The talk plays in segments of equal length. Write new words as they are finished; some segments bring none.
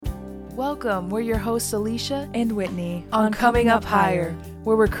Welcome, we're your hosts Alicia and Whitney on Coming Up Higher,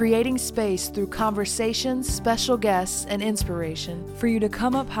 where we're creating space through conversations, special guests, and inspiration for you to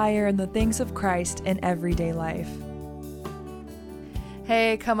come up higher in the things of Christ in everyday life.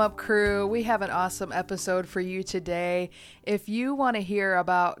 Hey, Come Up crew, we have an awesome episode for you today. If you want to hear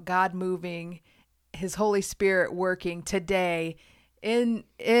about God moving, His Holy Spirit working today,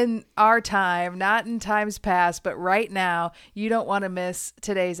 in our time, not in times past, but right now, you don't want to miss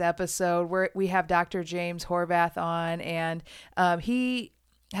today's episode where we have Dr. James Horvath on, and he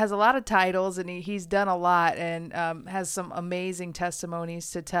has a lot of titles and he's done a lot and has some amazing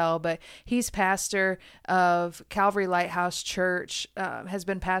testimonies to tell, but he's pastor of Calvary Lighthouse Church, has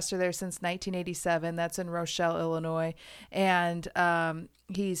been pastor there since 1987. That's in Rochelle, Illinois. And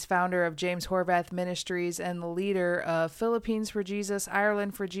he's founder of James Horvath Ministries and the leader of Philippines for Jesus,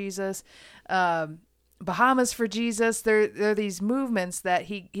 Ireland for Jesus, Bahamas for Jesus. There are these movements that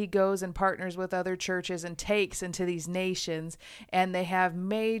he goes and partners with other churches and takes into these nations, and they have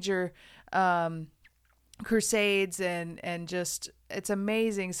major crusades and just, it's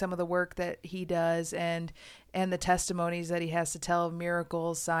amazing some of the work that he does and the testimonies that he has to tell of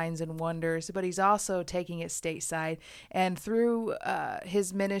miracles, signs, and wonders. But he's also taking it stateside, and through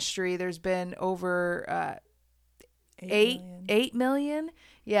his ministry, there's been over 8 million.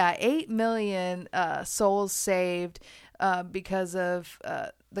 Yeah, 8 million souls saved because of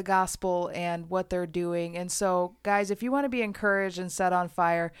the gospel and what they're doing. And so, guys, if you want to be encouraged and set on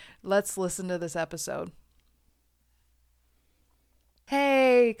fire, let's listen to this episode.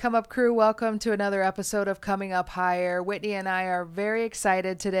 Hey, Come Up crew, welcome to another episode of Coming Up Higher. Whitney and I are very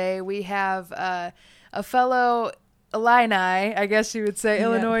excited today. We have a fellow Illini, I guess you would say, yeah.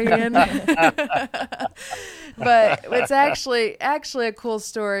 Illinoisan. But it's actually a cool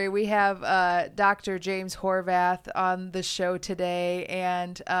story. We have Dr. James Horvath on the show today,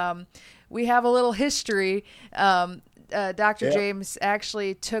 and we have a little history. Dr. James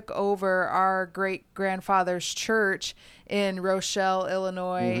actually took over our great-grandfather's church in Rochelle,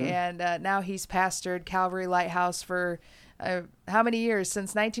 Illinois, and now he's pastored Calvary Lighthouse for how many years?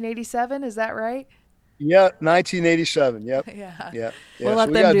 Since 1987, is that right? Yeah, 1987. Yep. Yeah. We'll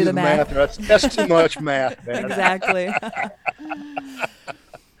let them do the math. That's too much math, man. Exactly.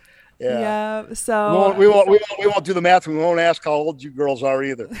 Yeah. So we won't do the math. We won't ask how old you girls are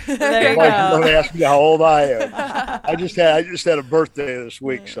either. There you go. Don't ask me how old I am. I just had a birthday this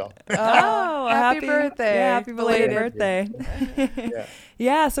week, so. Oh, happy birthday! Yeah, happy belated birthday.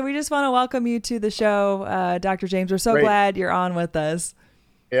 Yeah. So we just want to welcome you to the show, Dr. James. We're so glad you're on with us.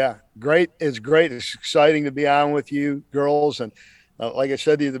 Yeah, great. It's great. It's exciting to be on with you girls. And like I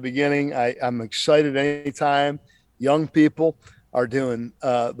said to you at the beginning, I'm excited anytime young people are doing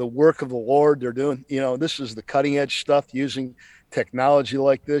the work of the Lord. They're doing, this is the cutting edge stuff using technology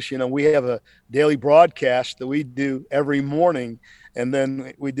like this. We have a daily broadcast that we do every morning. And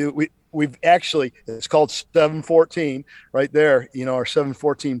then we've actually, it's called 714 right there, our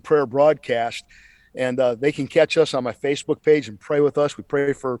 714 prayer broadcast. And they can catch us on my Facebook page and pray with us. We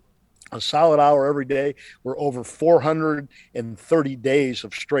pray for a solid hour every day. We're over 430 days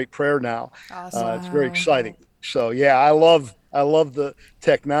of straight prayer now. Awesome. It's very exciting. So yeah, I love the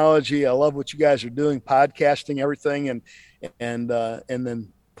technology. I love what you guys are doing, podcasting everything, and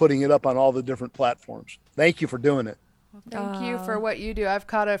then putting it up on all the different platforms. Thank you for doing it. Well, thank you for what you do. I've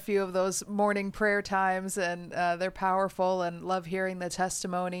caught a few of those morning prayer times, and they're powerful, and love hearing the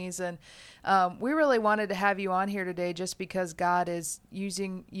testimonies. And we really wanted to have you on here today just because God is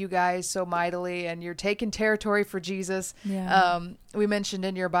using you guys so mightily, and you're taking territory for Jesus. Yeah. We mentioned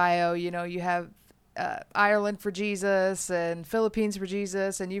in your bio, you have Ireland for Jesus and Philippines for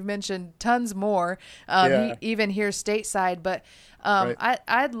Jesus, and you've mentioned tons more, even here stateside. But right.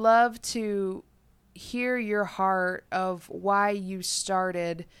 I'd love to hear your heart of why you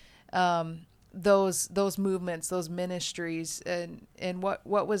started those movements, those ministries, and what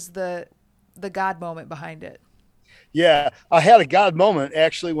was the God moment behind it. Yeah, I had a God moment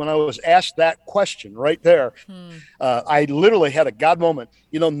actually when I was asked that question right there. I literally had a God moment.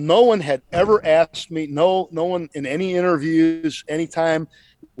 No one had ever asked me, no one in any interviews, anytime,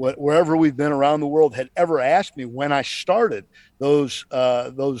 wherever we've been around the world had ever asked me when I started those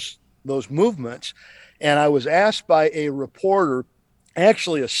movements. And I was asked by a reporter,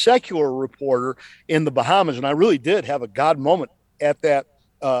 actually a secular reporter in the Bahamas. And I really did have a God moment at that,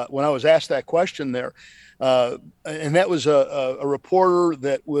 when I was asked that question there. And that was a reporter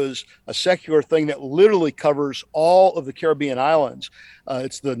that was a secular thing that literally covers all of the Caribbean islands.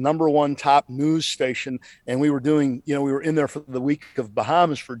 It's the #1 top news station. And we were doing, we were in there for the week of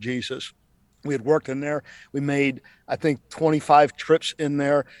Bahamas for Jesus. We had worked in there. We made, I think, 25 trips in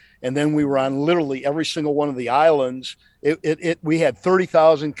there. And then we were on literally every single one of the islands. We had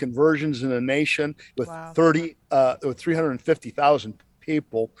 30,000 conversions in a nation with 350,000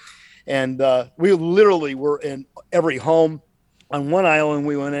 people. And we literally were in every home. On one island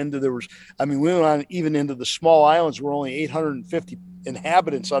we went into, we went on even into the small islands. There were only 850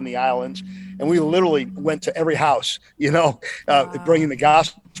 inhabitants on the islands. And we literally went to every house, bringing the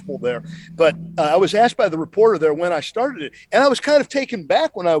gospel there. But I was asked by the reporter there when I started it. And I was kind of taken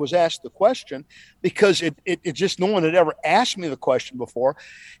back when I was asked the question, because it just, no one had ever asked me the question before.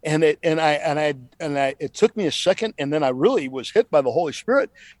 And it took me a second. And then I really was hit by the Holy Spirit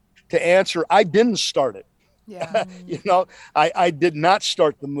to answer. I didn't start it. Yeah. I did not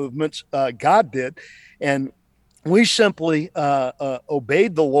start the movements. God did. And we simply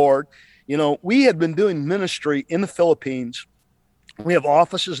obeyed the Lord. We had been doing ministry in the Philippines. We have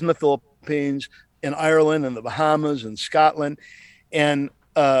offices in the Philippines, in Ireland, and the Bahamas, and Scotland. And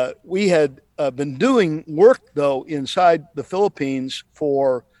we had been doing work, though, inside the Philippines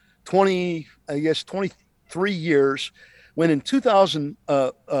for 23 years, when in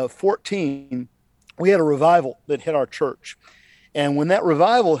 2014, we had a revival that hit our church. And when that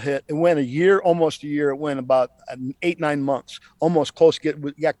revival hit, it went almost a year. It went about 8-9 months,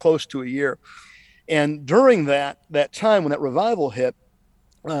 got close to a year. And during that time, when that revival hit,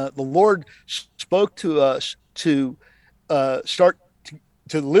 the Lord spoke to us to start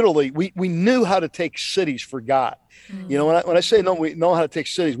to literally, we knew how to take cities for God. Mm-hmm. When I say no, we know how to take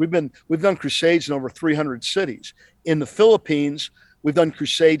cities. We've done crusades in over 300 cities. In the Philippines, we've done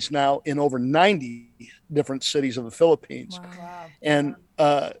crusades now in over 90 different cities of the Philippines. Wow. And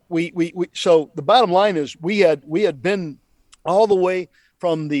so the bottom line is we had been all the way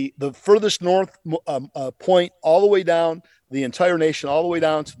from the furthest north point all the way down the entire nation, all the way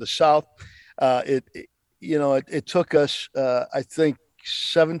down to the south. It took us, I think,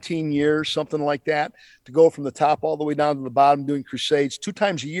 17 years, something like that, to go from the top all the way down to the bottom, doing crusades 2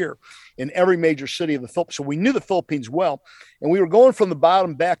 times a year in every major city of the Philippines. So we knew the Philippines well, and we were going from the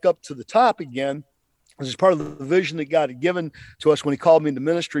bottom back up to the top again. This is part of the vision that God had given to us when he called me into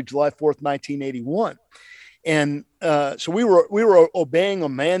ministry, July 4th, 1981. And so we were obeying a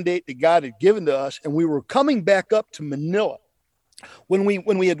mandate that God had given to us, and we were coming back up to Manila. When we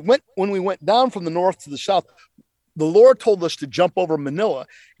went down from the north to the south, the Lord told us to jump over Manila.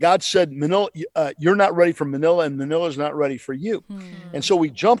 God said, Manila, you're not ready for Manila, and Manila's not ready for you. And so we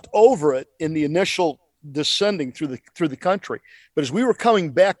jumped over it in the initial descending through the country. But as we were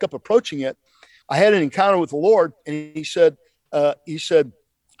coming back up, approaching it, I had an encounter with the Lord, and he said, I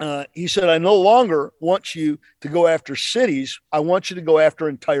no longer want you to go after cities. I want you to go after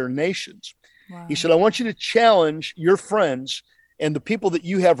entire nations. Wow. He said, I want you to challenge your friends and the people that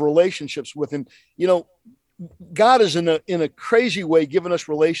you have relationships with. And, God is in a crazy way giving us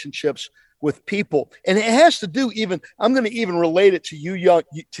relationships with people. And it has to do I'm going to even relate it to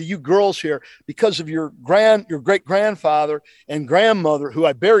you girls here, because of your great grandfather and grandmother, who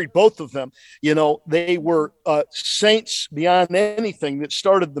I buried both of them. They were saints beyond anything that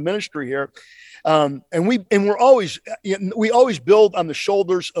started the ministry here. And we always build on the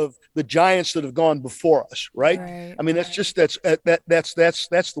shoulders of the giants that have gone before us, right? I mean, that's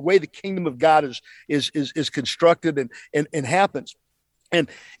the way the kingdom of God is constructed and happens. And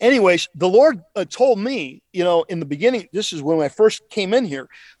anyways, the Lord told me, in the beginning, this is when I first came in here,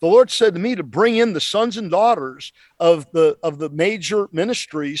 the Lord said to me to bring in the sons and daughters of the major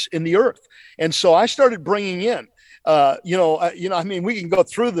ministries in the earth. And so I started bringing in, we can go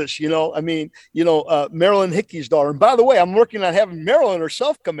through this, Marilyn Hickey's daughter. And by the way, I'm working on having Marilyn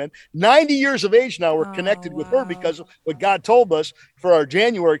herself come in. 90 years of age now. We're connected with her because of what God told us for our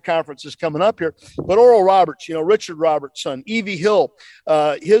January conference is coming up here. But Oral Roberts, Richard Roberts' son, Evie Hill,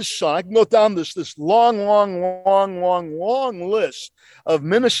 his son. I can go down this long list of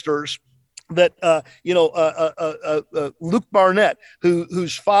ministers that Luke Barnett,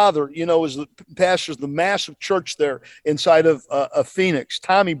 whose father pastors the massive church there inside of Phoenix.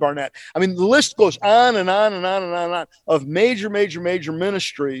 Tommy Barnett. I mean, the list goes on and on and on and on and on of major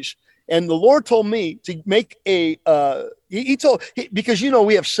ministries. And the Lord told me to make because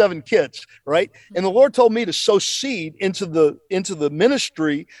we have 7 kids, right? And the Lord told me to sow seed into the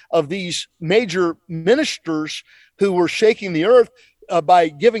ministry of these major ministers who were shaking the earth, by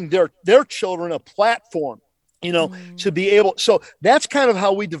giving their children a platform, to be able. So that's kind of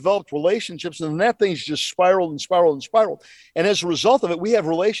how we developed relationships. And that thing's just spiraled and spiraled and spiraled. And as a result of it, we have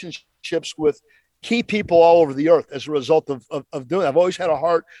relationships with key people all over the earth as a result of doing it. I've always had a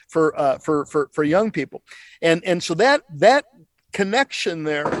heart for young people. And so that connection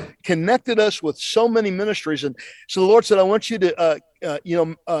there connected us with so many ministries. And so the Lord said, I want you to,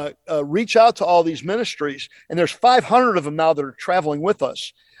 reach out to all these ministries. And there's 500 of them now that are traveling with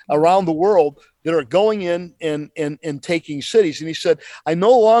us around the world that are going in and taking cities. And he said, I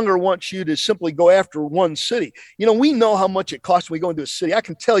no longer want you to simply go after one city. We know how much it costs when we go into a city. I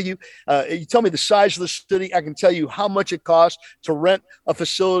can tell you, you tell me the size of the city, I can tell you how much it costs to rent a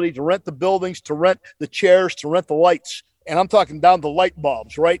facility, to rent the buildings, to rent the chairs, to rent the lights. And I'm talking down to light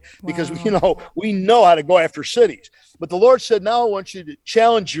bulbs, right? Because, we know how to go after cities. But the Lord said, now I want you to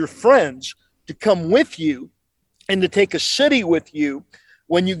challenge your friends to come with you and to take a city with you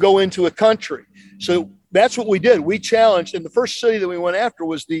when you go into a country. So that's what we did. We challenged, and the first city that we went after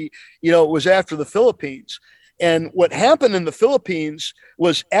was was after the Philippines. And what happened in the Philippines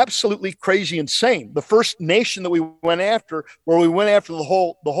was absolutely crazy insane. The first nation that we went after, where we went after the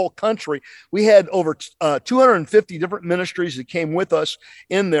whole country, we had over 250 different ministries that came with us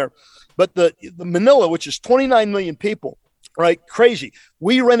in there. But the Manila, which is 29 million people, right? Crazy.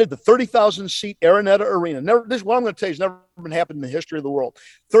 We rented the 30,000 seat Araneta Arena. This is what I'm going to tell you has never been happened in the history of the world.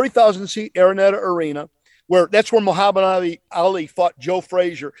 30,000 seat Araneta Arena, that's where Muhammad Ali fought Joe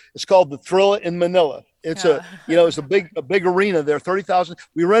Frazier. It's called the Thrilla in Manila. It's it's a big arena there, 30,000.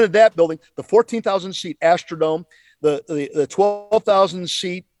 We rented that building, the 14,000 seat Astrodome, the 12,000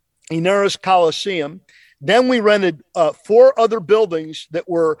 seat Inaros Coliseum. Then we rented 4 other buildings that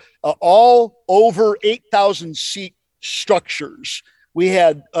were all over 8,000 seat structures. We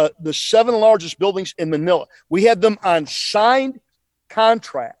had the 7 largest buildings in Manila. We had them on signed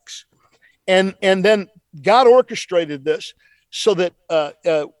contracts, and then God orchestrated this so that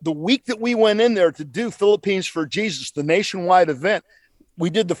the week that we went in there to do Philippines for Jesus, the nationwide event, we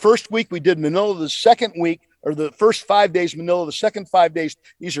did the first week, we did Manila. The second week, or the first 5 days Manila, the second 5 days,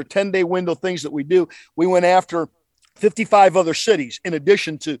 these are 10-day window things that we do. We went after 55 other cities in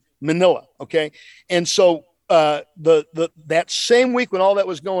addition to Manila. Okay. And so that same week when all that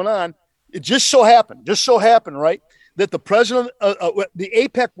was going on, it just so happened, right, that the president, the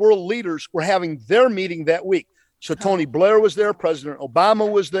APEC world leaders were having their meeting that week. So Tony Blair was there, President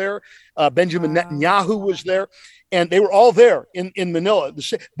Obama was there, Benjamin Netanyahu was there, and they were all there in Manila.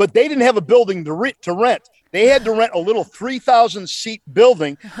 But they didn't have a building to rent. They had to rent a little 3,000 seat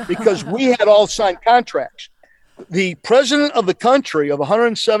building because we had all signed contracts. The president of the country of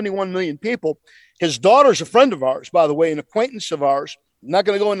 171 million people, his daughter's a friend of ours, by the way, an acquaintance of ours. I'm not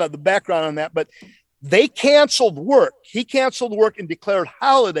going to go into the background on that, but they canceled work. He canceled work and declared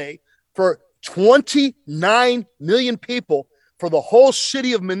holiday for 29 million people for the whole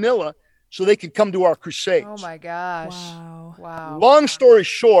city of Manila so they could come to our crusades. Oh my gosh. Wow. Long story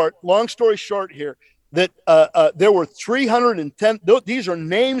short here, that there were 310, these are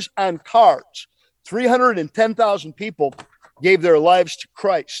names on cards. 310,000 people gave their lives to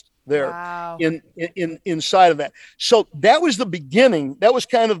Christ there. Wow. inside of that. So that was the beginning. That was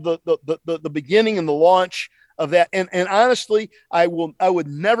kind of the beginning and the launch of that. And honestly, I would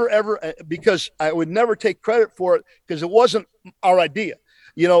never, ever, because I would never take credit for it because it wasn't our idea.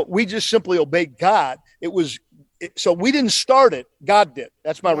 We just simply obeyed God. So we didn't start it. God did.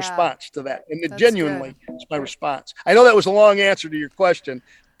 That's my response to that. And it's my response. I know that was a long answer to your question,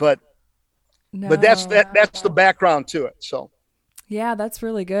 but that's the background to it. So. Yeah, that's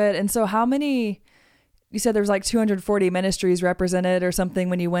really good. And so you said there's like 240 ministries represented or something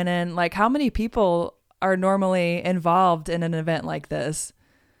when you went in, like how many people are normally involved in an event like this?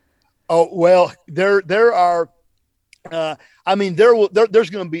 Oh, well, there are, there's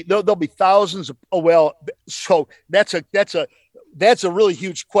going to be, there'll be thousands of, so that's a really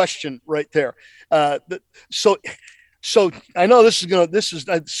huge question right there. So I know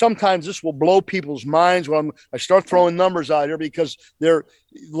sometimes this will blow people's minds when I start throwing numbers out here, because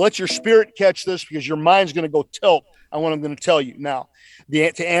let your spirit catch this, because your mind's going to go tilt on what I'm going to tell you now.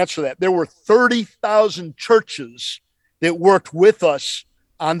 To answer that, there were 30,000 churches that worked with us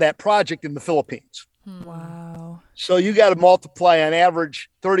on that project in the Philippines. Wow. So you got to multiply on average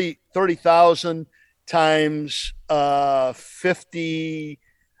 30,000 times 50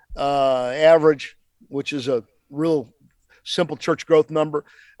 average, which is a real simple church growth number.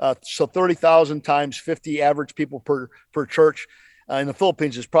 So 30,000 times 50 average people per church. In the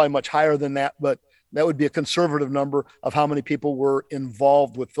Philippines is probably much higher than that, but that would be a conservative number of how many people were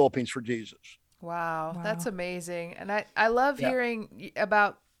involved with Philippines for Jesus. Wow. That's amazing. And I love hearing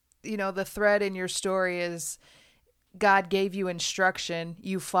about, the thread in your story is God gave you instruction,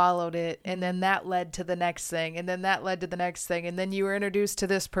 you followed it, and then that led to the next thing, and then that led to the next thing, and then you were introduced to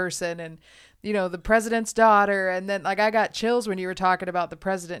this person, and the president's daughter, and then like I got chills when you were talking about the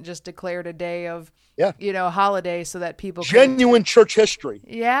president just declared a day of holiday so that people genuine church history.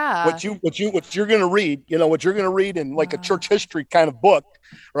 Yeah. What you're going to read, what you're going to read in like a church history kind of book,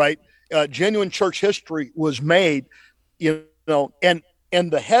 right? Genuine church history was made, and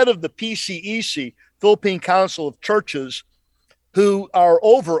the head of the PCEC, Philippine Council of Churches, who are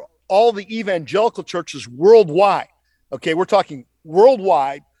over all the evangelical churches worldwide. Okay, we're talking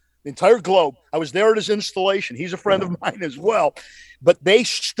worldwide, the entire globe. I was there at his installation. He's a friend of mine as well. But they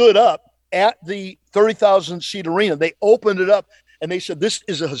stood up at the 30,000 seat arena. They opened it up and they said, this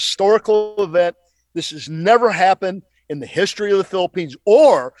is a historical event. This has never happened in the history of the Philippines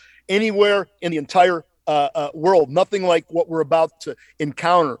or anywhere in the entire world. Nothing like what we're about to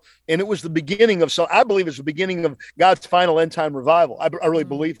encounter. And it was the beginning of, I believe it's the beginning of God's final end time revival. I really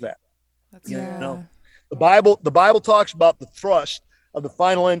believe that. The Bible talks about the thrust of the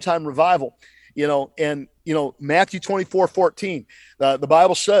final end time revival, and Matthew 24:14, the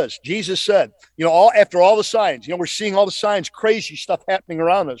Bible says, Jesus said, after all the signs, we're seeing all the signs, crazy stuff happening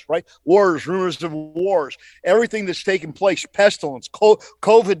around us, right? Wars, rumors of wars, everything that's taking place, pestilence,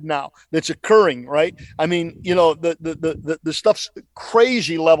 COVID now that's occurring, right? I mean, the stuff's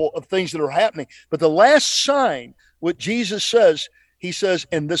crazy level of things that are happening. But the last sign, what Jesus says, he says,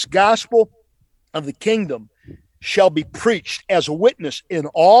 and this gospel of the kingdom shall be preached as a witness in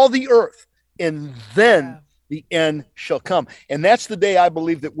all the earth, and then the end shall come. And that's the day I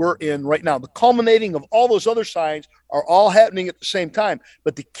believe that we're in right now. The culminating of all those other signs are all happening at the same time.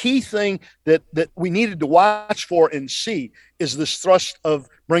 But the key thing that we needed to watch for and see is this thrust of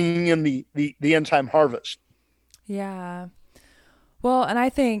bringing in the end time harvest. Yeah. Well, and I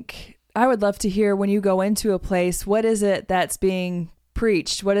think I would love to hear, when you go into a place, what is it that's being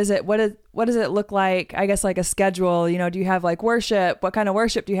preached? What does it look like? I guess like a schedule, do you have like worship? What kind of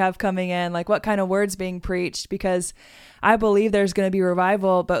worship do you have coming in? Like what kind of words being preached? Because I believe there's going to be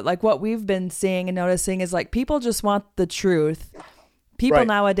revival, but like what we've been seeing and noticing is like people just want the truth. People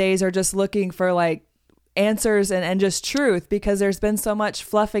nowadays are just looking for like answers and just truth, because there's been so much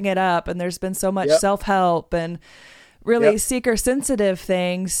fluffing it up and there's been so much self-help and really seeker sensitive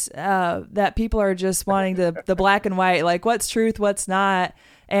things that people are just wanting the black and white, like what's truth, what's not.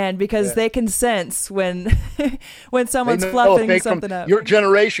 And because they can sense when someone's fluffing something up. Your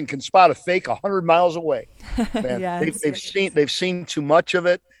generation can spot a fake 100 miles away. Man, they've seen too much of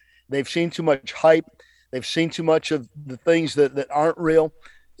it. They've seen too much hype. They've seen too much of the things that aren't real.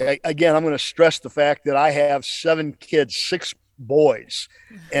 Again, I'm going to stress the fact that I have 7 kids, 6 boys,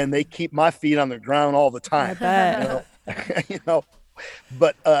 and they keep my feet on the ground all the time. I bet.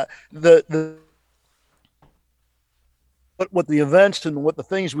 But what the events and what the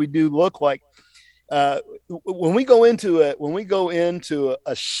things we do look like when we go into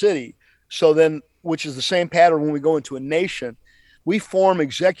a city, so then, which is the same pattern when we go into a nation, we form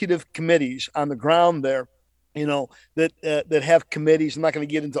executive committees on the ground there, that have committees. I'm not going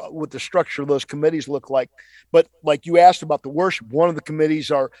to get into what the structure of those committees look like, but like you asked about the worship, one of the committees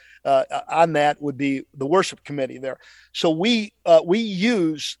are on that would be the worship committee there. So we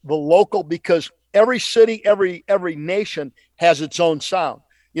use the local, because every city, every nation has its own sound.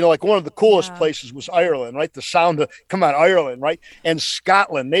 Like one of the coolest places was Ireland, right? The sound of, come on, Ireland, right? And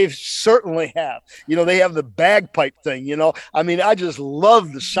Scotland, they certainly have, they have the bagpipe thing, I mean, I just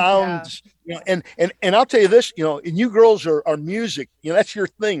love the sounds, and I'll tell you this, and you girls are music, that's your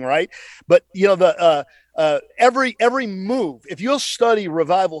thing, right? But, every move, if you'll study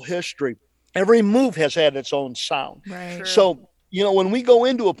revival history, every move has had its own sound. Right. So, when we go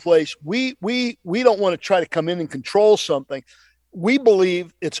into a place, we don't want to try to come in and control something. We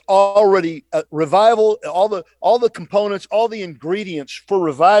believe it's already revival. All the components, all the ingredients for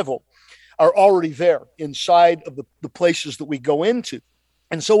revival are already there inside of the places that we go into.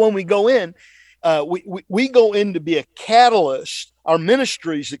 And so when we go in, we go in to be a catalyst. Our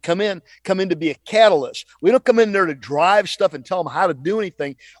ministries that come in to be a catalyst. We don't come in there to drive stuff and tell them how to do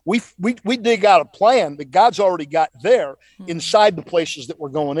anything. We dig out a plan that God's already got there inside the places that we're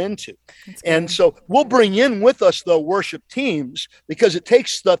going into. And so we'll bring in with us the worship teams, because it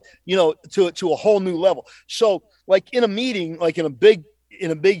takes stuff, to a whole new level. So like in a meeting, like in a big,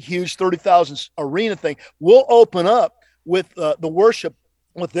 huge 30,000 arena thing, we'll open up with the worship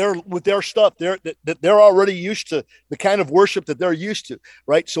with their stuff that they're already used to, the kind of worship that they're used to,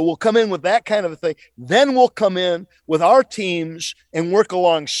 right? So we'll come in with that kind of a thing. Then we'll come in with our teams and work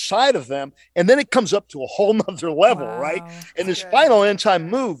alongside of them. And then it comes up to a whole nother level, Wow. right? And this final end time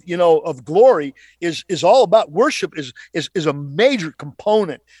move, of glory is all about worship is a major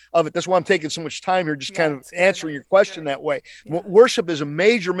component of it. That's why I'm taking so much time here, just kind of answering your question that way. Yeah. Worship is a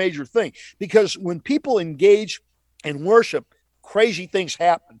major, major thing, because when people engage in worship, crazy things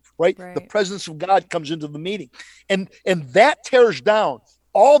happen, right? The presence of God comes into the meeting, and that tears down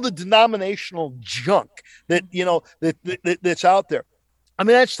all the denominational junk that that's out there. I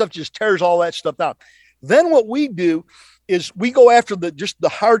mean, that stuff just tears all that stuff down. Then what we do is we go after the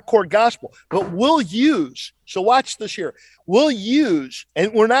hardcore gospel, but we'll use. So watch this here. We'll use,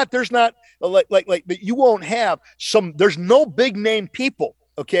 and there's not like you won't have some. There's no big name people,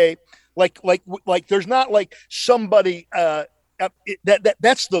 okay? Like there's not like somebody.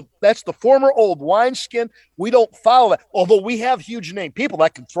 That's the former old wineskin. We don't follow that. Although we have huge name people that I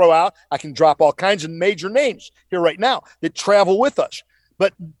can throw out. I can drop all kinds of major names here right now that travel with us.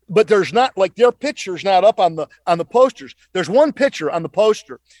 But there's not, like, their picture's not up on the posters. There's one picture on the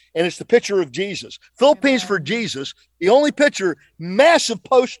poster, and it's the picture of Jesus. Philippines for Jesus, the only picture, massive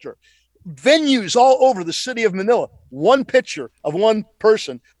poster. Venues all over the city of Manila. One picture of one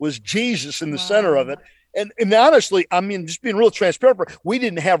person was Jesus in the center of it. And honestly, I mean, just being real transparent, we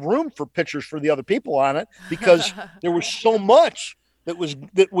didn't have room for pictures for the other people on it, because there was so much that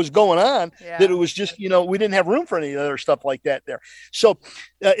was going on that it was just, we didn't have room for any other stuff like that there. So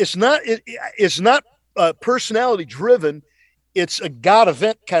it's not personality driven. It's a God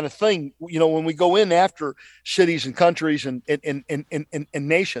event kind of thing, when we go in after cities and countries and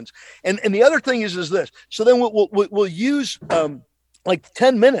nations. And the other thing is this. So then we'll use like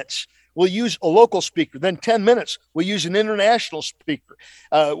 10 minutes. We'll use a local speaker. Then 10 minutes, we'll use an international speaker.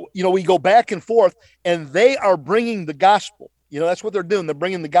 We go back and forth, and they are bringing the gospel. That's what they're doing. They're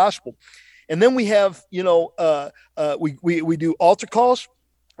bringing the gospel. And then we have, we do altar calls,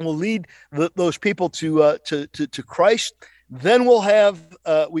 and we'll lead those people to Christ. Then we'll have,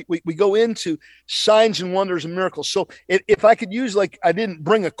 we go into signs and wonders and miracles. So if I could use, like, I didn't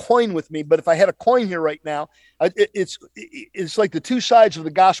bring a coin with me, but if I had a coin here right now, it's like the two sides of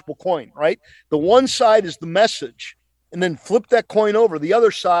the gospel coin, right? The one side is the message, and then flip that coin over. The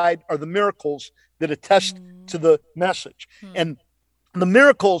other side are the miracles that attest to the message. And the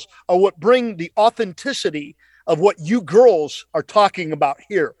miracles are what bring the authenticity of what you girls are talking about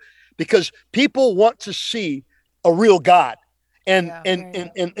here, because people want to see a real God. And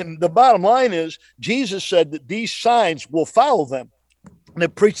the bottom line is, Jesus said that these signs will follow them, and they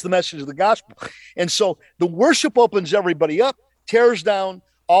preach the message of the gospel. And so the worship opens everybody up, tears down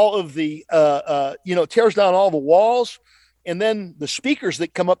all of the, tears down all the walls. And then the speakers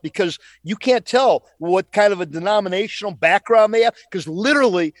that come up, because you can't tell what kind of a denominational background they have, because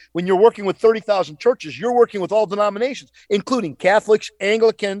literally when you're working with 30,000 churches, you're working with all denominations, including Catholics,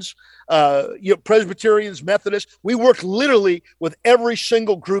 Anglicans, Presbyterians, Methodists. We work literally with every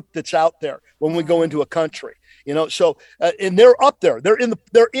single group that's out there when we go into a country. So and they're up there. They're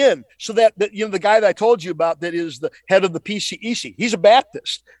in. So that the guy that I told you about, that is the head of the PCEC, he's a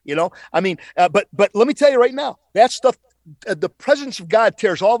Baptist. But let me tell you right now, that stuff. The presence of God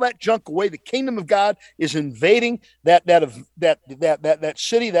tears all that junk away. The kingdom of God is invading that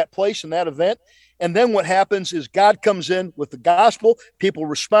city, that place, and that event. And then what happens is God comes in with the gospel. People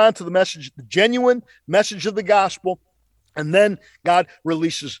respond to the message, the genuine message of the gospel. And then God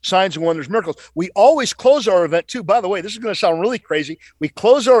releases signs and wonders, miracles. We always close our event too. By the way, this is going to sound really crazy. We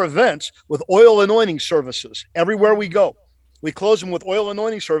close our events with oil anointing services everywhere we go. We close them with oil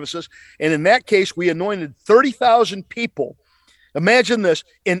anointing services. And in that case, we anointed 30,000 people. Imagine this,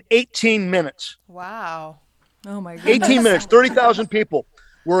 in 18 minutes. Wow. Oh my goodness. 18 minutes, 30,000 people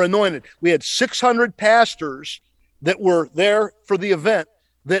were anointed. We had 600 pastors that were there for the event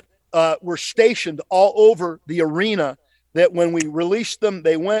that were stationed all over the arena, that when we released them,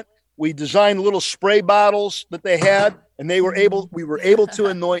 we designed little spray bottles that they had, and we were able to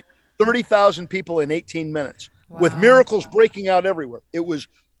anoint 30,000 people in 18 minutes. Wow. With miracles breaking out everywhere. It was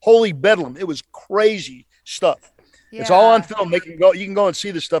holy bedlam. It was crazy stuff. Yeah. It's all on film. You can go and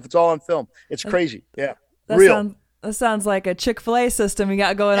see this stuff. It's all on film. It's crazy. Yeah. Real. That sounds like a Chick-fil-A system you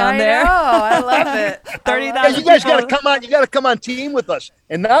got going on there. I know. I love it. 30,000. You guys got to come on. You got to come on team with us.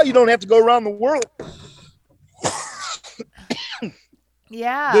 And now you don't have to go around the world.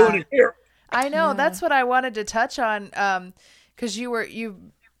 Yeah. Doing it here. I know. Yeah. That's what I wanted to touch on. Because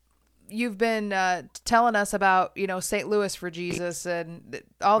you've been telling us about, St. Louis for Jesus and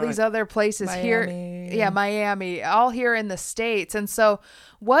all these other places Miami. here. Yeah, Miami, all here in the States. And so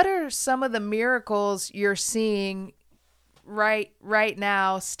what are some of the miracles you're seeing right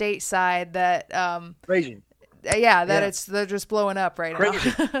now stateside that Crazy. Yeah, they're just blowing up right now.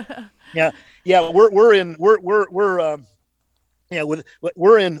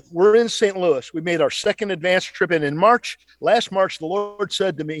 We're in St. Louis. We made our second advance trip in March. Last March, the Lord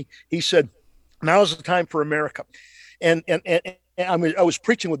said to me, He said, "Now's the time for America." And I was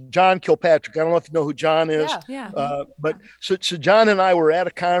preaching with John Kilpatrick. I don't know if you know who John is. Yeah. But so John and I were at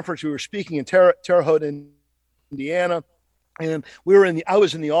a conference. We were speaking in Terre Haute, Indiana. And I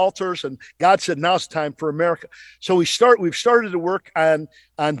was in the altars, and God said, "Now's the time for America." So we've started to work on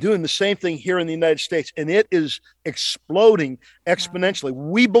doing the same thing here in the United States, and it is exploding exponentially. Wow.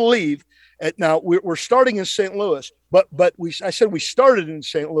 We believe now we're starting in St. Louis, but I said we started in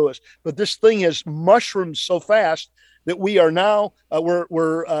St. Louis, but this thing has mushroomed so fast that we are now I'll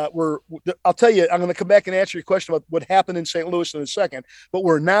tell you, I'm going to come back and answer your question about what happened in St. Louis in a second, but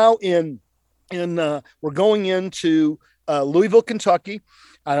we're now we're going into Louisville, Kentucky,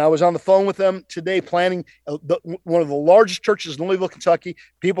 and I was on the phone with them today planning one of the largest churches in Louisville, Kentucky.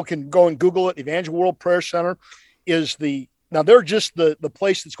 People can go and Google it. Evangel World Prayer Center now they're just the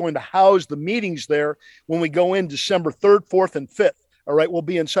place that's going to house the meetings there when we go in December 3rd, 4th, and 5th. All right, we'll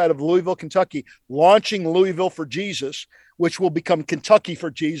be inside of Louisville, Kentucky, launching Louisville for Jesus, which will become Kentucky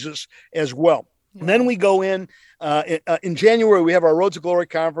for Jesus as well. Yeah. And then we go in January, we have our Roads of Glory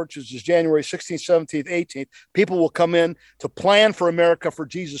conference, which is January 16th, 17th, 18th. People will come in to plan for America for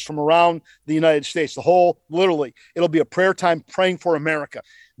Jesus from around the United States. Literally, it'll be a prayer time praying for America.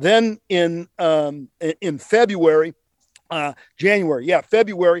 Then in February,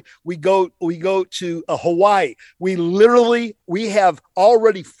 February, we go to Hawaii. We have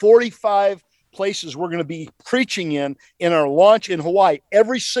already 45 places we're going to be preaching in our launch in Hawaii,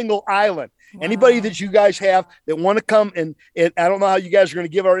 every single island. Wow. Anybody that you guys have that want to come and I don't know how you guys are going to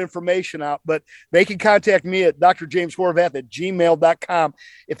give our information out, but they can contact me at drjameshorvath@gmail.com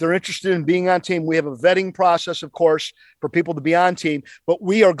if they're interested in being on team. We have a vetting process, of course, for people to be on team, but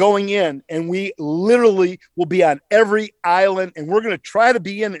we are going in and we literally will be on every island, and we're going to try to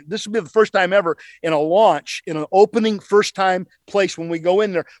be in. This will be the first time ever in a launch, in an opening first time place. When we go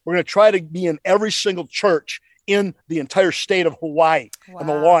in there, we're going to try to be in every single church in the entire state of Hawaii. Wow. And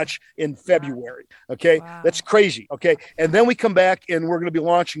the launch in February. Okay. Wow. That's crazy. Okay. And then we come back and we're going to be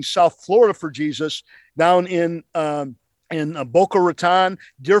launching South Florida for Jesus down in Boca Raton,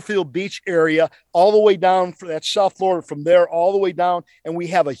 Deerfield Beach area, all the way down for that South Florida, from there all the way down. And we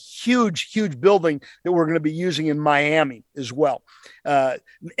have a huge building that we're going to be using in Miami as well.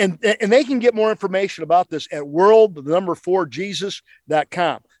 And they can get more information about this at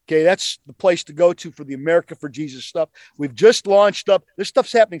world4jesus.com. Okay, that's the place to go to for the America for Jesus stuff. We've just launched up. This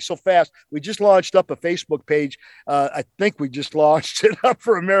stuff's happening so fast. We just launched up a Facebook page. I think we just launched it up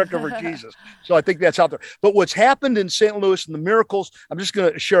for America for Jesus. So I think that's out there. But what's happened in St. Louis and the miracles, I'm just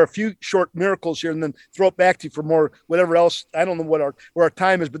going to share a few short miracles here and then throw it back to you for more, whatever else. I don't know where our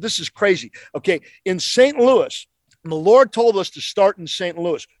time is, but this is crazy. Okay, in St. Louis, the Lord told us to start in St.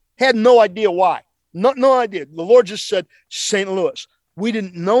 Louis. Had no idea why. No idea. The Lord just said St. Louis. We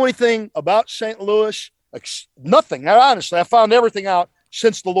didn't know anything about St. Louis, nothing. Honestly, I found everything out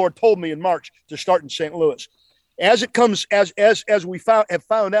since the Lord told me in March to start in St. Louis. As it comes, as we have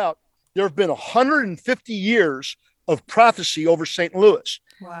found out, there have been 150 years of prophecy over St. Louis.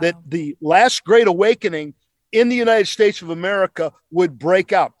 Wow. That the last great awakening in the United States of America would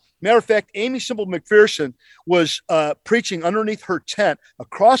break out. Matter of fact, Aimee Semple McPherson was preaching underneath her tent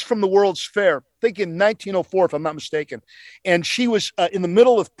across from the World's Fair, I think in 1904, if I'm not mistaken. And she was in the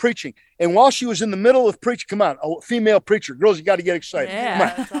middle of preaching. And while she was in the middle of preaching, come on, a female preacher, girls, you got to get excited.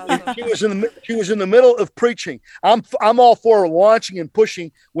 Yeah, come on. Awesome. She was in the middle of preaching. I'm all for launching and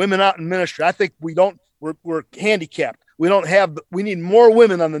pushing women out in ministry. I think we're handicapped. We need more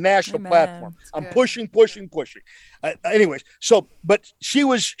women on the national platform. I'm pushing. Anyways, but she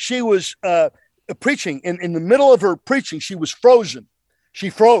was preaching. In the middle of her preaching, she was frozen.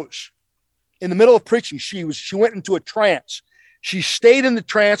 She froze. In the middle of preaching, she went into a trance. She stayed in the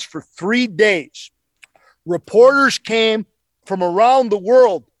trance for 3 days. Reporters came from around the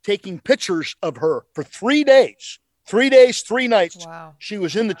world taking pictures of her for 3 days. 3 days, 3 nights. Wow. She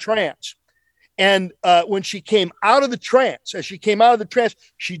was in the trance. And when she came out of the trance,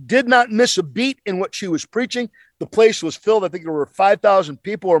 she did not miss a beat in what she was preaching. The place was filled. I think there were 5,000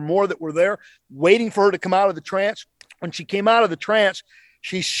 people or more that were there waiting for her to come out of the trance. When she came out of the trance,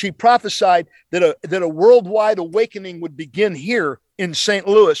 She prophesied that a worldwide awakening would begin here in St.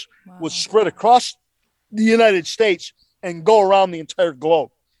 Louis, would spread across the United States and go around the entire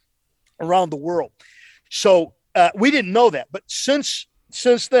globe, around the world. So we didn't know that, but since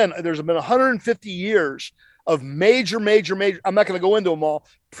then, there's been 150 years of major, I'm not going to go into them all,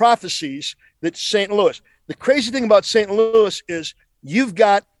 prophecies that St. Louis. The crazy thing about St. Louis is you've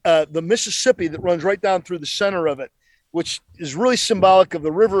got the Mississippi that runs right down through the center of it, which is really symbolic of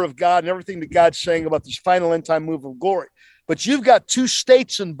the river of God and everything that God's saying about this final end time move of glory. But you've got two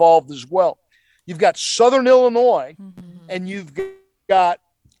states involved as well. You've got Southern Illinois, and you've got,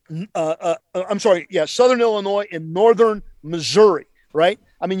 Southern Illinois and Northern Missouri, right?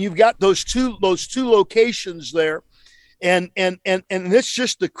 I mean, you've got those two locations there, and it's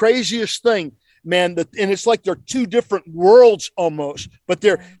just the craziest thing, man. And it's like they're two different worlds almost, but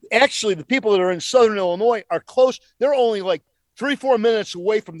they're actually, the people that are in Southern Illinois are close. They're only like 3-4 minutes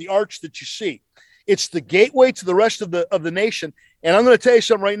away from the arch that you see. It's the gateway to the rest of the nation. And I'm going to tell you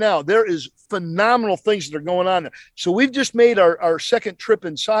something right now. There is phenomenal things that are going on there. So we've just made our second trip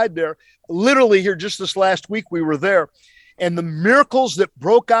inside there. Literally here just this last week, we were there. And the miracles that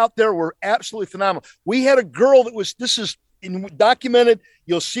broke out there were absolutely phenomenal. We had a girl this is documented.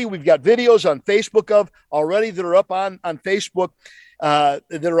 You'll see we've got videos on Facebook of already that are up on Facebook,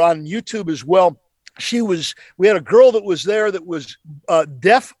 that are on YouTube as well. We had a girl that was there that was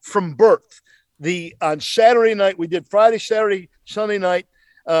deaf from birth. On Saturday night, we did Friday, Saturday, Sunday night.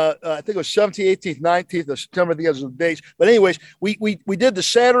 I think it was 17th, 18th, 19th of September, I think those are the dates. But anyways, we did the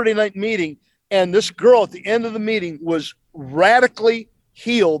Saturday night meeting, and this girl at the end of the meeting was radically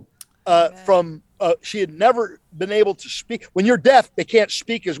healed from, she had never been able to speak. When you're deaf, they can't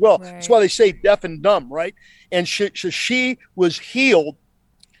speak as well. Right. That's why they say deaf and dumb, right? And she was healed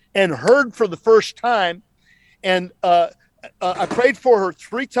and heard for the first time. And I prayed for her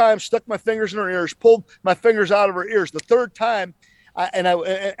 3 times, stuck my fingers in her ears, pulled my fingers out of her ears. The third time,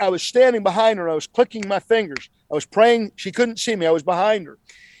 I was standing behind her, and I was clicking my fingers. I was praying. She couldn't see me. I was behind her.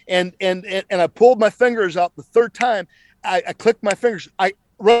 And I pulled my fingers out the third time. I clicked my fingers.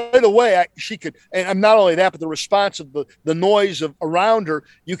 Right away, she could, and not only that, but the response of the noise around her,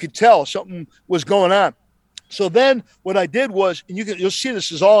 you could tell something was going on. So then what I did was, and you'll see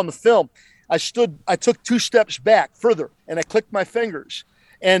this is all in the film. I took 2 steps back further, and I clicked my fingers,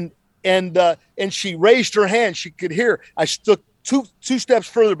 and she raised her hand. She could hear. I took two steps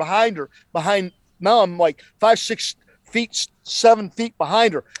further behind her. Now I'm like 5, 6 feet, 7 feet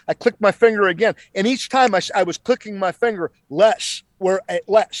behind her. I clicked my finger again, and each time I was clicking my finger less.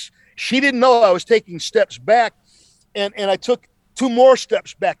 She didn't know I was taking steps back, and I took 2 more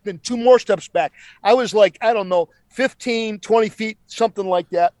steps back, then 2 more steps back. I was like, I don't know, 15, 20 feet, something like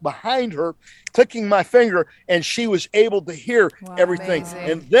that, behind her, clicking my finger, and she was able to hear everything.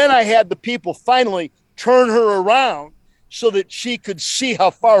 Amazing. And then I had the people finally turn her around so that she could see how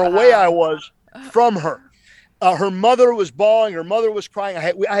far away I was from her. Her mother was bawling. Her mother was crying.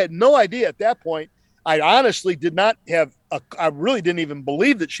 I had no idea at that point. I honestly did not have I really didn't even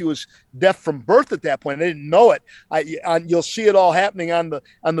believe that she was deaf from birth at that point. I didn't know it. You'll see it all happening on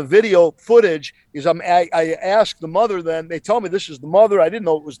the video footage. Because I asked the mother. Then they told me this is the mother. I didn't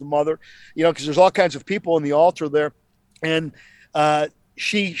know it was the mother, because there's all kinds of people in the altar there, and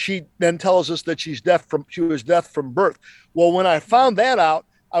she then tells us that she was deaf from birth. Well, when I found that out,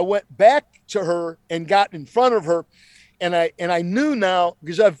 I went back to her and got in front of her. And I knew now,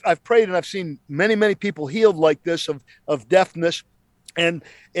 because I've prayed and I've seen many people healed like this of deafness, and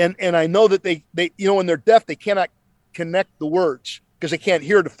I know that they when they're deaf, they cannot connect the words because they can't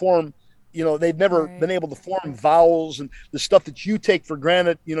hear to form. They've never been able to form vowels and the stuff that you take for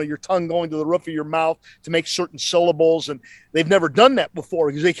granted. Your tongue going to the roof of your mouth to make certain syllables, and they've never done that before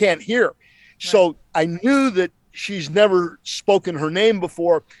because they can't hear. Right. So I knew that she's never spoken her name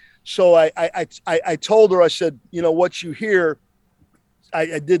before. So I told her, I said, what you hear,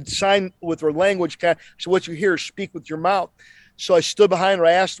 I did sign with her language. So what you hear, speak with your mouth. So I stood behind her.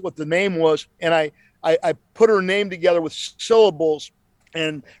 I asked what the name was, and I put her name together with syllables,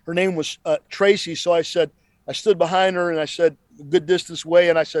 and her name was Tracy. So I stood behind her, and I said, a good distance away,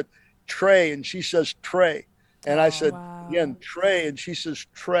 and I said, Trey, and she says, Trey. And I said, again, Trey, and she says,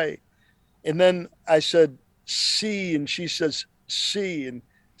 Trey. And then I said, C, and she says, C, and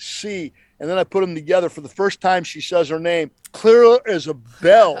C. And then I put them together. For the first time, she says her name clear as a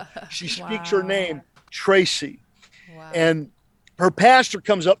bell. She speaks her name, Tracy. Wow. And her pastor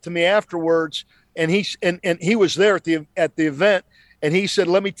comes up to me afterwards, and he was there at the event, and he said,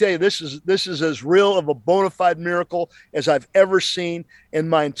 "Let me tell you, this is as real of a bona fide miracle as I've ever seen in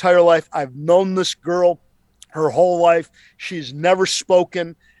my entire life. I've known this girl her whole life. She's never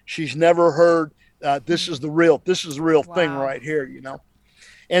spoken. She's never heard. This is the real thing right here, you know.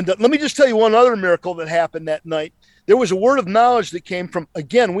 And let me just tell you one other miracle that happened that night. There was a word of knowledge that came from,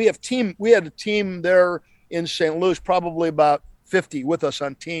 again, we had a team there in St. Louis, probably about 50 with us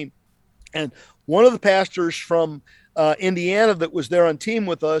on team. And one of the pastors from Indiana that was there on team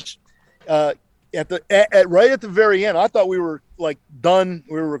with us, right at the very end, I thought we were like done.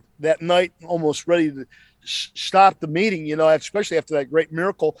 We were that night almost ready to stop the meeting, you know, especially after that great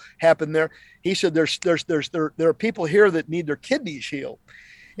miracle happened there. He said, there are people here that need their kidneys healed.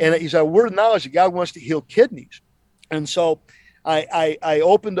 And he said, word of knowledge that God wants to heal kidneys. And so I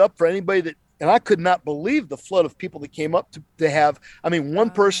opened up for anybody that, and I could not believe the flood of people that came up to have, I mean, one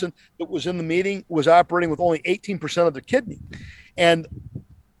person that was in the meeting was operating with only 18% of their kidney. And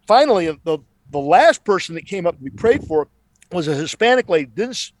finally, the last person that came up to be prayed for was a Hispanic lady,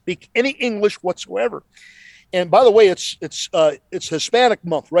 didn't speak any English whatsoever. And by the way, it's Hispanic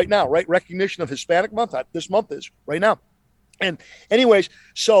month right now, right? Recognition of Hispanic month. This month is right now. And anyways,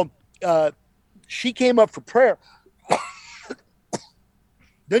 so she came up for prayer.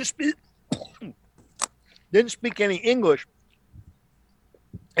 didn't speak any English.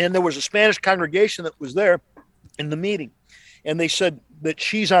 And there was a Spanish congregation that was there in the meeting. And they said that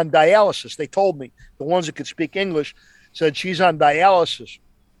she's on dialysis. They told me, the ones that could speak English said she's on dialysis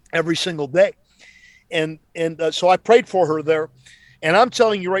every single day. And so I prayed for her there. And I'm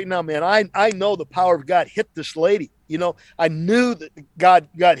telling you right now, man, I know the power of God hit this lady. You know, I knew that God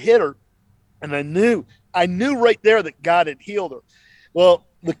hit her, and I knew right there that God had healed her. Well,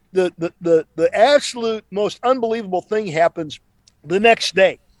 the absolute most unbelievable thing happens the next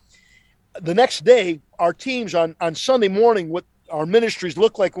day. The next day, our teams on Sunday morning, what our ministries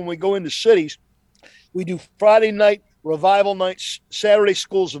look like when we go into cities, we do Friday night revival nights, Saturday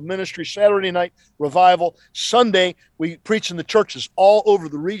schools of ministry, Saturday night revival. Sunday, we preach in the churches all over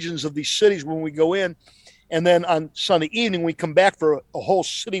the regions of these cities when we go in. And then on Sunday evening, we come back for a whole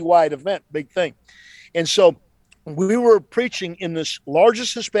citywide event, big thing. And so we were preaching in this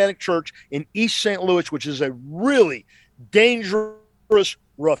largest Hispanic church in East St. Louis, which is a really dangerous,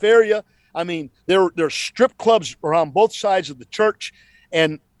 rough area. I mean, there are strip clubs around both sides of the church.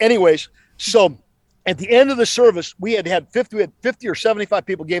 And anyways, so at the end of the service, we had 50 or 75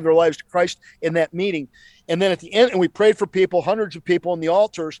 people gave their lives to Christ in that meeting. And then at the end, and we prayed for people, hundreds of people on the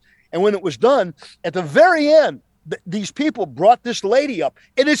altars. And when it was done, at the very end, these people brought this lady up,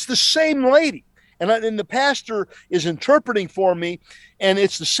 and it's the same lady. And the pastor is interpreting for me, and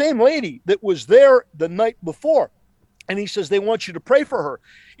it's the same lady that was there the night before. And he says, they want you to pray for her.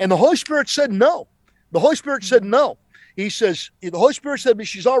 And the Holy Spirit said no. The Holy Spirit said no. He says, the Holy Spirit said to me,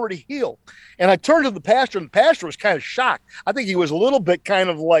 she's already healed. And I turned to the pastor, and the pastor was kind of shocked. I think he was a little bit kind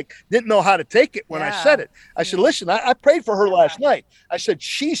of like, didn't know how to take it when I said it. I said, listen, I prayed for her last night. I said,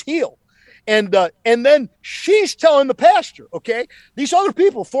 she's healed. And then she's telling the pastor, okay, these other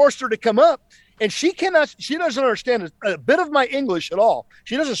people forced her to come up, and she doesn't understand a bit of my English at all.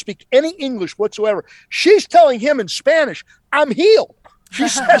 She doesn't speak any English whatsoever. She's telling him in Spanish, I'm healed. She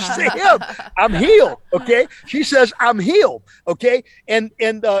says to him, I'm healed. Okay. She says, I'm healed. Okay. And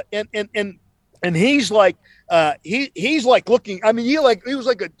he's like, he's like looking, I mean, he was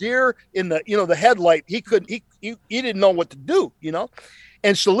like a deer in the, the headlight. He didn't know what to do,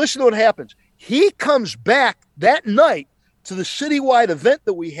 And so listen to what happens. He comes back that night to the citywide event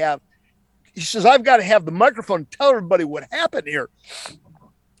that we have. He says, I've got to have the microphone and tell everybody what happened here.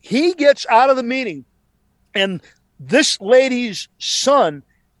 He gets out of the meeting, and this lady's son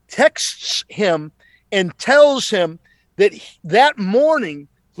texts him and tells him that that morning,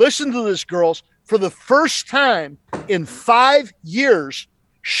 listen to this, girls, for the first time in 5 years,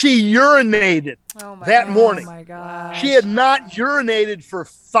 she urinated that morning. Oh my God. She had not urinated for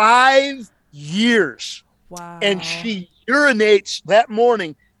 5 years. Wow. And she urinates that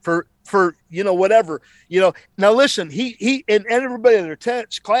morning for whatever, Now listen, he and everybody in their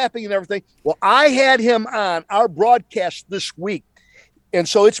tents clapping and everything. Well, I had him on our broadcast this week. And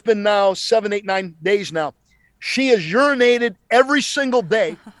so it's been now 7, 8, 9 days now. She has urinated every single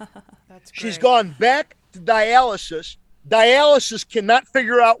day. That's great. She's gone back to dialysis. Dialysis cannot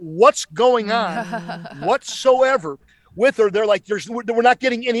figure out what's going on whatsoever with her. They're like, we're not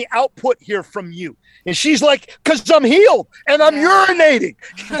getting any output here from you. And she's like, because I'm healed and I'm urinating.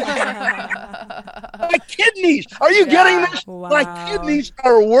 My kidneys. Are you getting this? Wow. My kidneys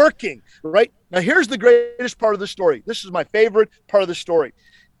are working. Right? Now, here's the greatest part of the story. This is my favorite part of the story.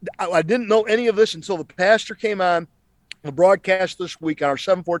 I didn't know any of this until the pastor came on the broadcast this week, on our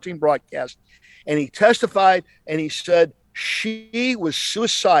 714 broadcast. And he testified, and he said she was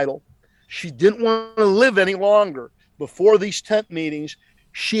suicidal. She didn't want to live any longer. Before these tent meetings,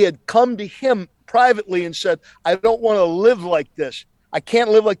 she had come to him privately and said, I don't want to live like this. I can't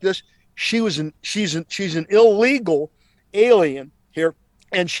live like this. She's an illegal alien here,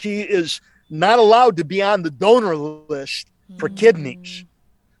 and she is not allowed to be on the donor list for kidneys.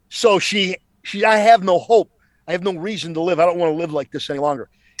 So I have no hope. I have no reason to live. I don't want to live like this any longer.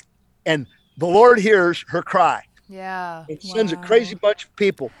 And the Lord hears her cry. Yeah. It sends a crazy bunch of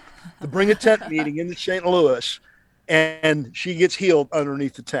people to bring a tent meeting into St. Louis, and she gets healed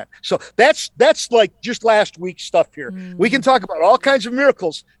underneath the tent. So that's like just last week's stuff here. We can talk about all kinds of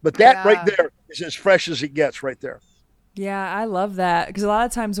miracles, but that right there is as fresh as it gets right there. Yeah, I love that, because a lot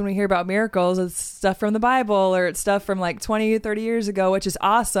of times when we hear about miracles, it's stuff from the Bible or it's stuff from like 20, 30 years ago, which is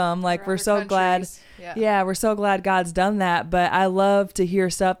awesome. Like, we're so glad. Yeah, we're so glad God's done that. But I love to hear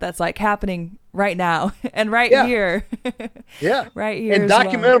stuff that's like happening right now and right here. Yeah. Right here. And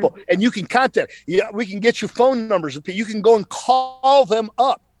documentable. Well. And you can contact. Yeah, we can get you phone numbers. You can go and call them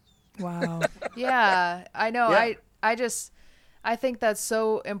up. Wow. Yeah, I know. Yeah. I think that's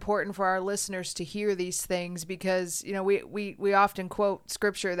so important for our listeners to hear these things, because, you know, we often quote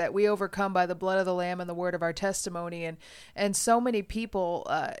scripture that we overcome by the blood of the Lamb and the word of our testimony. And so many people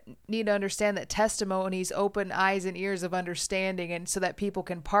need to understand that testimonies open eyes and ears of understanding, and so that people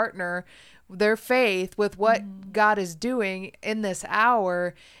can partner their faith with what God is doing in this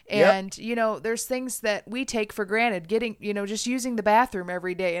hour. And, you know, there's things that we take for granted, just using the bathroom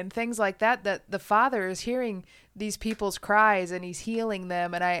every day and things like that the Father is hearing these people's cries and he's healing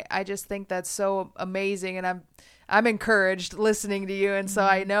them. And I just think that's so amazing. And I'm encouraged listening to you. And so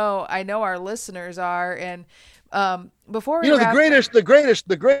I know our listeners are. And before we the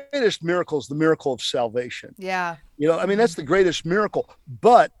greatest miracle is the miracle of salvation. Yeah. You know, I mean, that's the greatest miracle.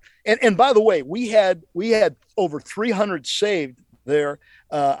 But and by the way, we had over 300 saved there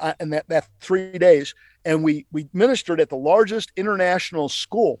in that 3 days, and we ministered at the largest international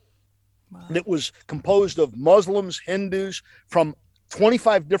school. Wow. That was composed of Muslims, Hindus from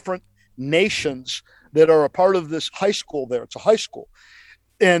 25 different nations that are a part of this high school there. It's a high school.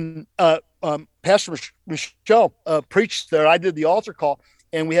 And Pastor Michelle preached there. I did the altar call,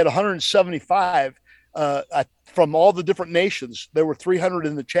 and we had 175 from all the different nations. There were 300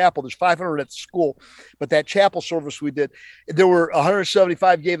 in the chapel. There's 500 at the school. But that chapel service we did, there were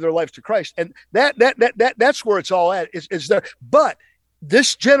 175 gave their lives to Christ. And that's where it's all at, is there. But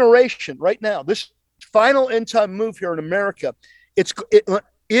this generation right now, this final end time move here in America,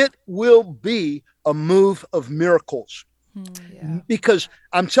 it will be a move of miracles. Because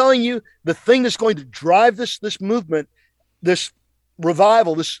I'm telling you, the thing that's going to drive this movement, this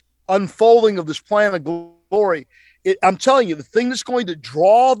revival, this unfolding of this plan of glory, I'm telling you, the thing that's going to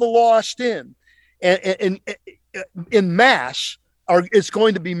draw the lost in mass it's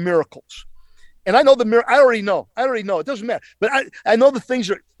going to be miracles. And I know I already know. It doesn't matter. But I know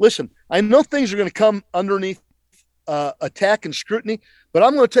I know things are going to come underneath attack and scrutiny. But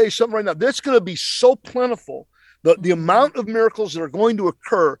I'm going to tell you something right now. That's going to be so plentiful, the amount of miracles that are going to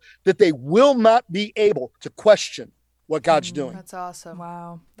occur, that they will not be able to question what God's doing. That's awesome.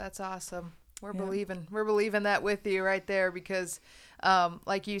 Wow. That's awesome. We're believing that with you right there, because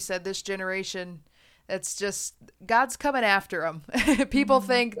like you said, this generation, it's just, God's coming after them. People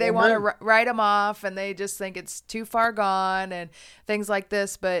think they want to write them off, and they just think it's too far gone and things like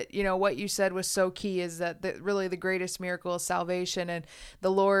this. But, you know, what you said was so key, is that really the greatest miracle is salvation, and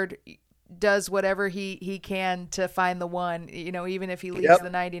the Lord does whatever he can to find the one. You know, even if he leaves the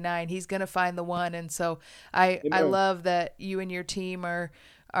 99, he's going to find the one. And so I love that you and your team are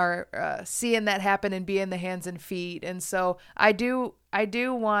seeing that happen and be in the hands and feet. And so I do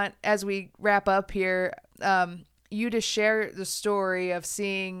want, as we wrap up here, you to share the story of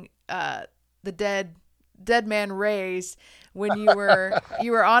seeing the dead man raised when you were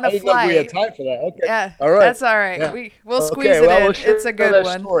on a flight. We had time for that. Okay. Yeah. All right. That's all right. Yeah. We'll squeeze it in. We'll It's a good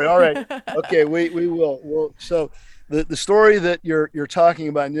one. Story. All right. Okay. We will. So the story that you're talking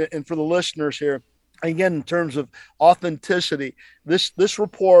about, and for the listeners here, again, in terms of authenticity, this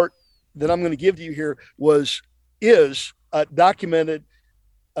report that I'm going to give to you here is documented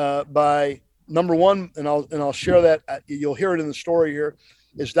by, number one, and I'll share that. You'll hear it in the story here.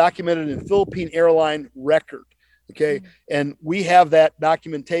 Is documented in Philippine airline record. Okay. Mm-hmm. And we have that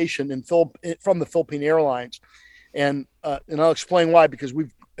documentation from the Philippine Airlines. And I'll explain why, because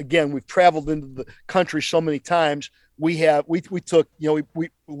we've traveled into the country so many times. We took, we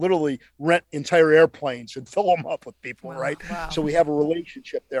literally rent entire airplanes and fill them up with people. Wow, right. Wow. So we have a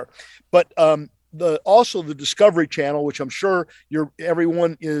relationship there. But also the Discovery Channel, which I'm sure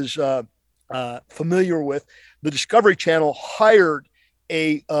everyone is familiar with. The Discovery Channel hired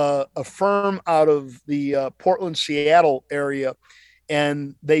a firm out of the Portland, Seattle area,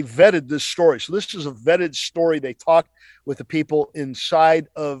 and they vetted this story. So this is a vetted story. They talked with the people inside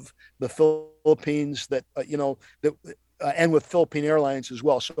of the Philippines that and with Philippine Airlines as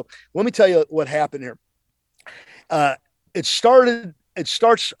well. So let me tell you what happened here. It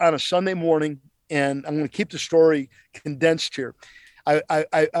starts on a Sunday morning, and I'm going to keep the story condensed here.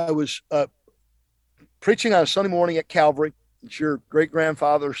 I was preaching on a Sunday morning at Calvary. It's your great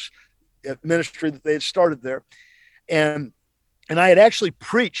grandfather's ministry that they had started there, and I had actually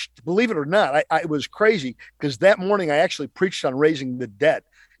preached. Believe it or not, I was crazy because that morning I actually preached on raising the dead.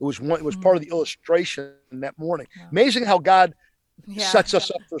 It was part of the illustration that morning. Yeah. Amazing how God sets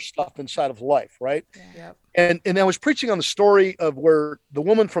us up for stuff inside of life, right? Yeah. And I was preaching on the story of where the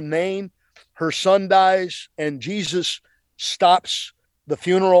woman from Nain, her son dies, and Jesus stops the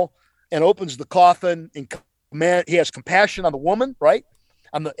funeral and opens the coffin, and he has compassion on the woman, right?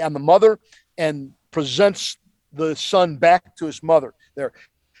 On the mother, and presents the son back to his mother there.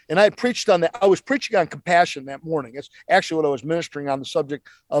 And I preached on that. I was preaching on compassion that morning. It's actually what I was ministering on. The subject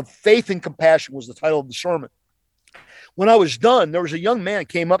of faith and compassion was the title of the sermon. When I was done, there was a young man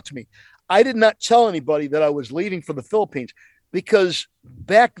came up to me. I did not tell anybody that I was leaving for the Philippines because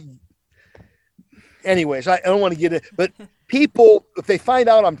anyways, I don't want to get it, but people, if they find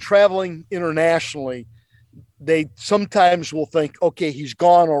out I'm traveling internationally, they sometimes will think, okay, he's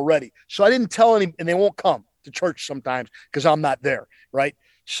gone already. So I didn't tell any, and they won't come to church sometimes because I'm not there. Right.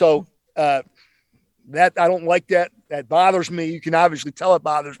 So, that I don't like that. That bothers me. You can obviously tell it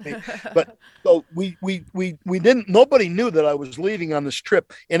bothers me, but so we didn't, nobody knew that I was leaving on this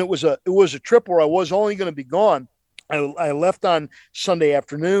trip. And it was a trip where I was only going to be gone. I left on Sunday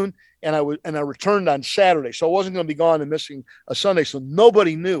afternoon and I returned on Saturday. So I wasn't going to be gone and missing a Sunday. So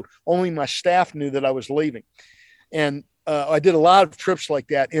nobody knew, only my staff knew that I was leaving. And I did a lot of trips like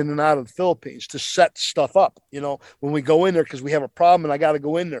that in and out of the Philippines to set stuff up, when we go in there, because we have a problem and I got to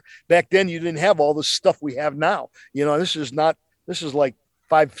go in there. Back then, you didn't have all the stuff we have now. This is like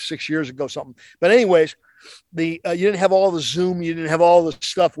 5-6 years ago, something. But anyways, you didn't have all the Zoom. You didn't have all the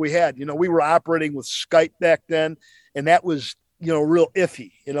stuff we had. We were operating with Skype back then, and that was, real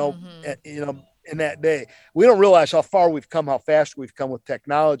iffy, in that day. We don't realize how far we've come, how fast we've come with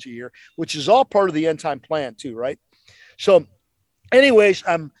technology here, which is all part of the end time plan too, right? So anyways,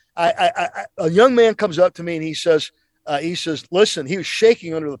 a young man comes up to me and he says, listen, he was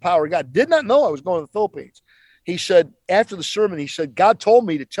shaking under the power of God. Did not know I was going to the Philippines. He said, after the sermon, he said, God told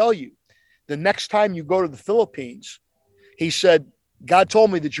me to tell you the next time you go to the Philippines, he said, God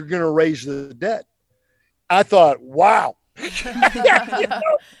told me that you're going to raise the dead. I thought, wow.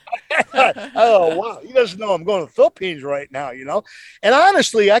 Oh, wow. He doesn't know I'm going to the Philippines right now, And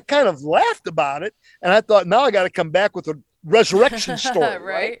honestly, I kind of laughed about it. And I thought, now I got to come back with a resurrection story.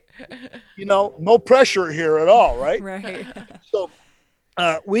 right? No pressure here at all. Right. Right. So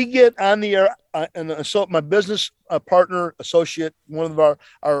we get on the air, and so my business partner, associate, one of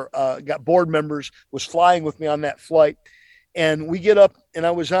our got board members was flying with me on that flight. And we get up, and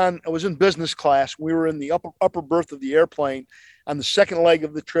I was in business class. We were in the upper berth of the airplane on the second leg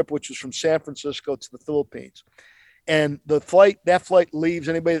of the trip, which was from San Francisco to the Philippines. And that flight leaves.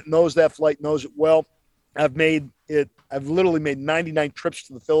 Anybody that knows that flight knows it well. I've literally made 99 trips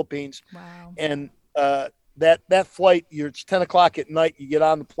to the Philippines. Wow. And that flight, it's 10 o'clock at night. You get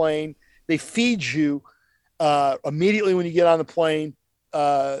on the plane. They feed you immediately when you get on the plane.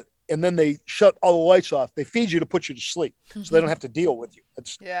 And then they shut all the lights off. They feed you to put you to sleep, so they don't have to deal with you.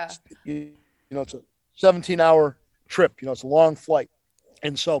 It's a 17-hour trip. It's a long flight,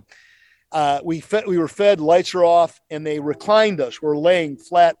 and so we were fed. Lights are off, and they reclined us. We're laying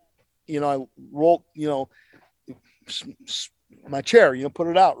flat. I rolled, my chair. Put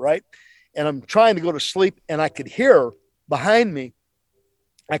it out right, and I'm trying to go to sleep, and I could hear behind me.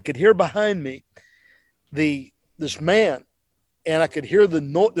 This man. And I could hear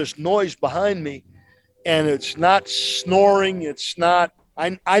this noise behind me, and it's not snoring. It's not.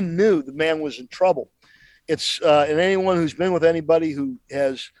 I knew the man was in trouble. It's and anyone who's been with anybody who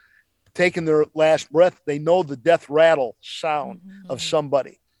has taken their last breath, they know the death rattle sound of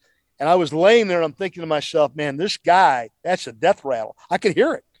somebody. And I was laying there, and I'm thinking to myself, man, this guy, that's a death rattle. I could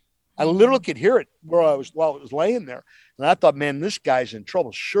hear it. I literally could hear it while I was laying there, and I thought, man, this guy's in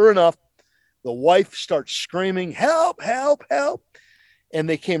trouble. Sure enough. The wife starts screaming, help, help, help. And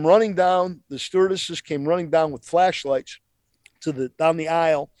they came running down. The stewardesses came running down with flashlights down the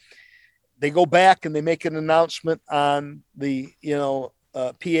aisle. They go back and they make an announcement on the, PA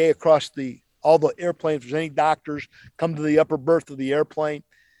across all the airplanes. If there's any doctors, come to the upper berth of the airplane.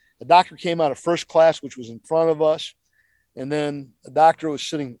 The doctor came out of first class, which was in front of us. And then a doctor was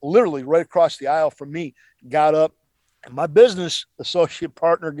sitting literally right across the aisle from me, got up, and my business associate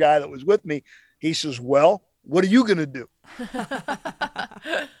partner guy that was with me, he says, "Well, what are you going to do?"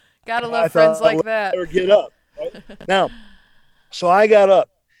 Gotta love friends like that. Better get up. Right? Now, so I got up.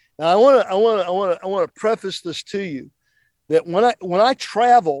 Now I want to preface this to you that when I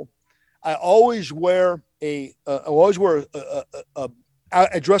travel, I always wear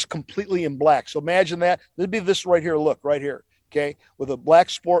I dress completely in black. So imagine that. There'd be this right here. Look right here. Okay, with a black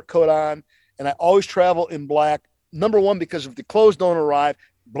sport coat on, and I always travel in black. Number one, because if the clothes don't arrive,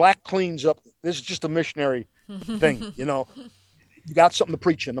 black cleans up. This is just a missionary thing, you know. You got something to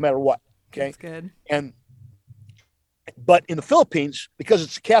preach in, no matter what. Okay, that's good. But in the Philippines, because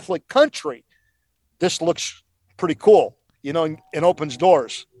it's a Catholic country, this looks pretty cool, you know, and opens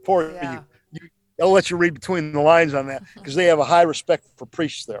doors for you. I'll let you read between the lines on that, because they have a high respect for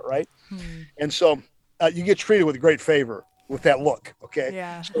priests there, right? And so you get treated with great favor with that look. Okay,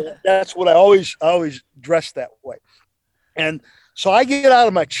 yeah. So that's what I always dress that way. And so I get out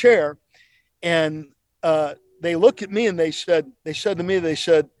of my chair, and they look at me and they said to me,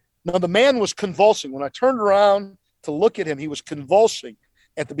 now the man was convulsing. When I turned around to look at him, he was convulsing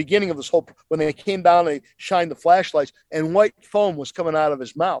at the beginning of this whole, when they came down, they shined the flashlights, and white foam was coming out of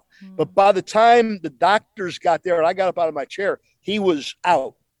his mouth. But by the time the doctors got there and I got up out of my chair, he was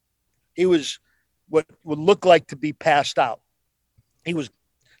out. He was what would look like to be passed out. He was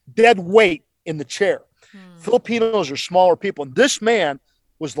dead weight in the chair. Filipinos are smaller people. And this man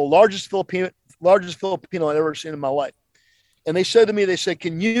was the largest Filipino I'd ever seen in my life. And they said to me,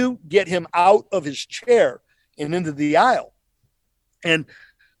 "Can you get him out of his chair and into the aisle?" And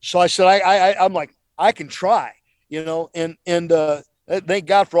so I said, I'm like, I can try, you know, and thank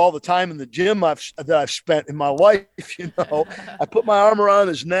God for all the time in the gym that I've spent in my life. You know, I put my arm around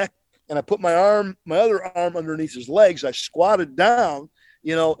his neck, and I put my other arm underneath his legs. I squatted down,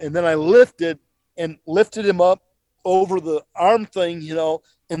 you know, and then I lifted him up over the arm thing, you know,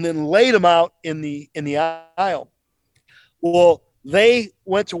 and then laid him out in the aisle. Well, they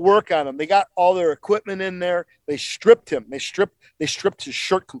went to work on him. They got all their equipment in there. They stripped him. They stripped his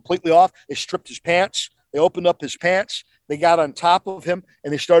shirt completely off. They stripped his pants. They opened up his pants. They got on top of him,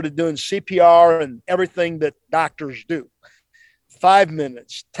 and they started doing CPR and everything that doctors do. 5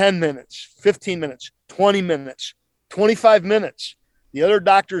 minutes, 10 minutes, 15 minutes, 20 minutes, 25 minutes. The other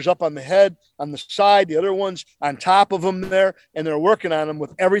doctor's up on the head, on the side, the other one's on top of them there, and they're working on them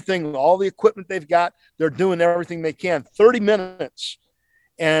with everything, all the equipment they've got. They're doing everything they can. 30 minutes.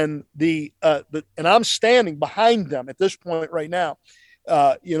 And and I'm standing behind them at this point right now.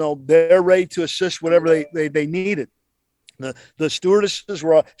 You know, they're ready to assist whatever they needed. The stewardesses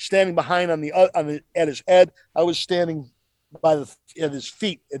were standing behind at his head. I was standing at his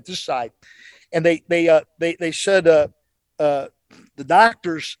feet at this side. And they said, the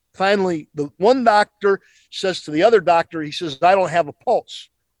doctors finally, the one doctor says to the other doctor, he says, "I don't have a pulse."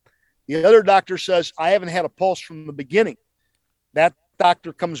 The other doctor says, "I haven't had a pulse from the beginning." That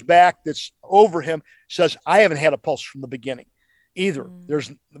doctor comes back that's over him, says, "I haven't had a pulse from the beginning either.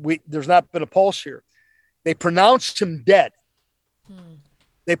 There's not been a pulse here." They pronounced him dead.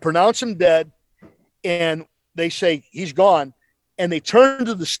 They pronounce him dead, and they say he's gone. And they turn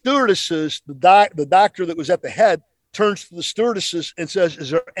to the stewardesses. The doctor that was at the head turns to the stewardesses and says, "Is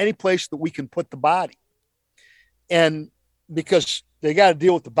there any place that we can put the body?" And because they got to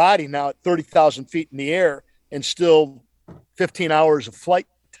deal with the body now at 30,000 feet in the air and still 15 hours of flight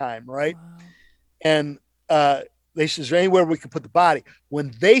time, right? Wow. And they said, "Is there anywhere we can put the body?"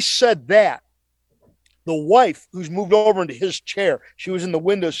 When they said that, the wife, who's moved over into his chair, she was in the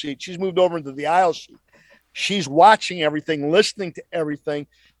window seat. She's moved over into the aisle seat. She's watching everything, listening to everything.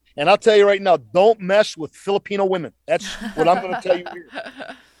 And I'll tell you right now, don't mess with Filipino women. That's what I'm going to tell you here.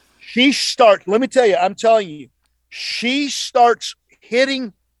 Let me tell you, I'm telling you, she starts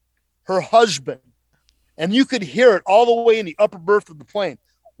hitting her husband, and you could hear it all the way in the upper berth of the plane.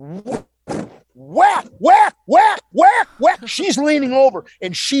 Whack, whack, whack, whack, whack. She's leaning over,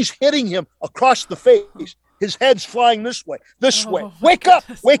 and she's hitting him across the face. His head's flying this way. Wake up,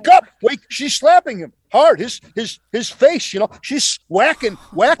 wake up, wake. She's slapping him hard. His face, you know, she's whacking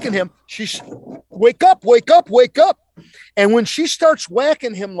him. She's wake up, wake up, wake up. And when she starts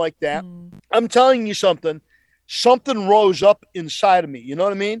whacking him like that, I'm telling you something rose up inside of me. You know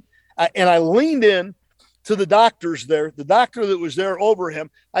what I mean? And I leaned in to the doctors there, the doctor that was there over him.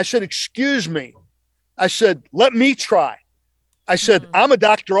 I said, "Excuse me." I said, "Let me try." I said, "I'm a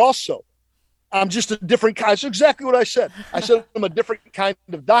doctor also. I'm just a different kind." That's exactly what I said. I said, "I'm a different kind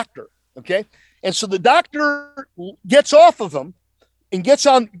of doctor." Okay. And so the doctor gets off of him and gets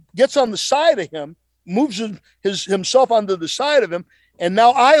on the side of him moves himself onto the side of him. And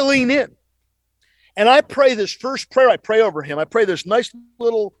now I lean in and I pray this first prayer. I pray over him. I pray this nice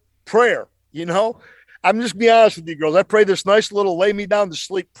little prayer, you know. I'm just be honest with you girls. I pray this nice little lay me down to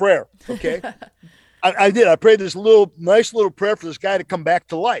sleep prayer. Okay. I did. I prayed this nice little prayer for this guy to come back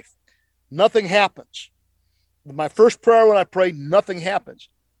to life. Nothing happens. My first prayer when I prayed, nothing happens.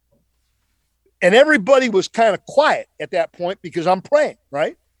 And everybody was kind of quiet at that point because I'm praying,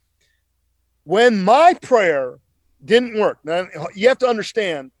 right? When my prayer didn't work, now you have to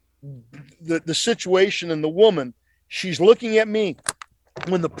understand the situation and the woman, she's looking at me.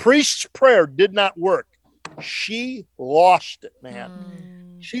 When the priest's prayer did not work, she lost it,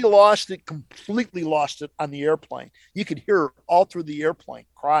 man. She lost it, completely lost it on the airplane. You could hear her all through the airplane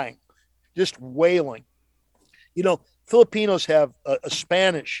crying, just wailing. You know, Filipinos have a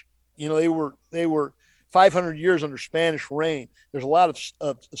Spanish, you know, they were 500 years under Spanish reign. There's a lot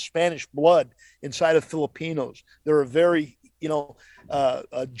of Spanish blood inside of Filipinos. They're a very, you know,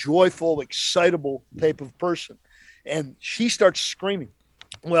 a joyful, excitable type of person. And she starts screaming.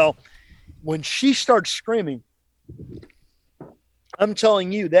 Well, when she starts screaming, I'm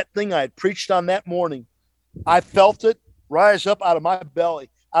telling you, that thing I had preached on that morning, I felt it rise up out of my belly.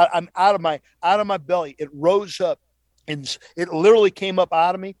 I'm out of my belly. It rose up and it literally came up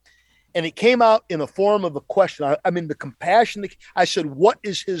out of me. And it came out in the form of a question. I mean, the compassion. I said, what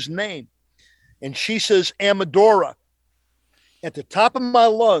is his name? And she says, Amadora. At the top of my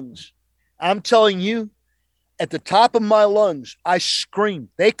lungs, I'm telling you, at the top of my lungs, I screamed.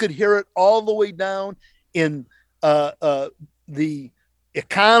 They could hear it all the way down in the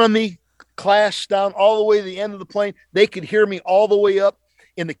economy class, down all the way to the end of the plane. They could hear me all the way up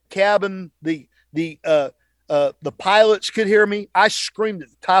in the cabin. The pilots could hear me. I screamed at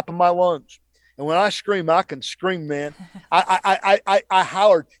the top of my lungs. And when I scream, I can scream, man. I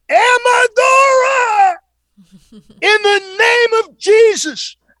hollered, Amadora! In the name of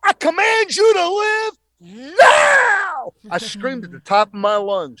Jesus, I command you to live now! I screamed at the top of my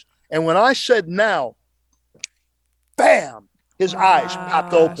lungs. And when I said now, bam, his eyes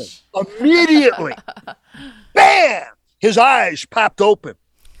popped open. Immediately, bam, his eyes popped open.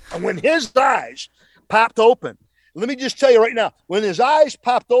 And when his eyes popped open, let me just tell you right now, when his eyes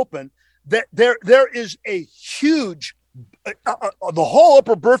popped open, that there is a huge, the whole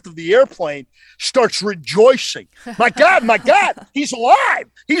upper berth of the airplane starts rejoicing. My God, he's alive.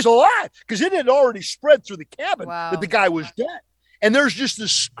 He's alive. Because it had already spread through the cabin that the guy was dead. And there's just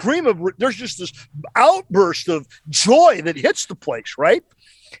this there's just this outburst of joy that hits the place, right?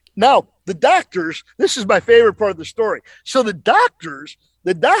 Now, the doctors, this is my favorite part of the story. So the doctors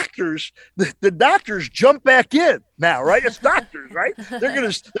jump back in now, right? It's doctors, right? They're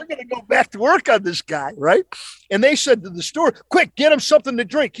gonna go back to work on this guy, right? And they said to the steward, quick, get him something to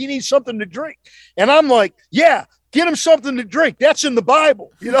drink. He needs something to drink. And I'm like, yeah, get him something to drink. That's in the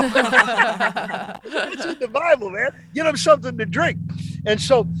Bible, you know? It's in the Bible, man. Get him something to drink. And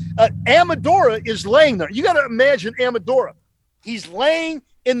so Amadora is laying there. You got to imagine Amadora. He's laying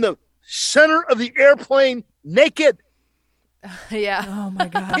in the center of the airplane naked. Yeah. Oh my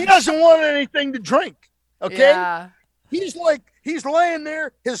God. He doesn't want anything to drink. Okay. Yeah. He's laying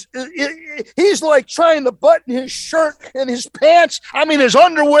there. He's like trying to button his shirt and his pants. I mean, his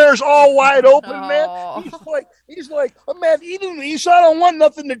underwear's all wide open, man. He's like, oh man, I don't want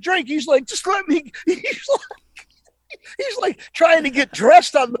nothing to drink. He's like, just let me. He's like trying to get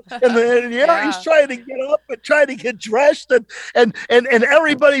dressed he's trying to get up and trying to get dressed and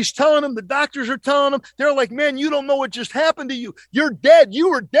everybody's telling him, the doctors are telling him, they're like, man, you don't know what just happened to you. You're dead. You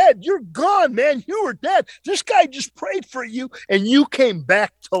were dead. You're gone, man. You were dead. This guy just prayed for you and you came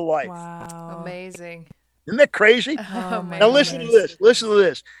back to life. Wow. Amazing. Isn't that crazy? Oh, now listen to this. Listen to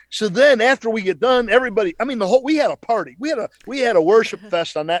this. So then after we get done, everybody, I mean, we had a party. We had a worship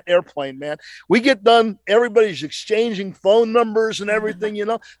fest on that airplane, man. We get done. Everybody's exchanging phone numbers and everything, you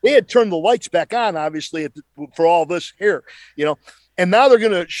know. They had turned the lights back on, obviously, for all this here, you know. And now they're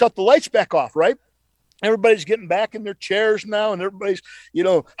going to shut the lights back off, right? Everybody's getting back in their chairs now, and everybody's, you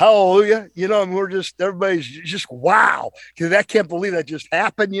know, hallelujah, you know, and everybody's just wow, because I can't believe that just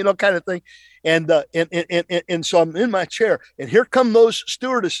happened, you know, kind of thing. And so I'm in my chair, and here come those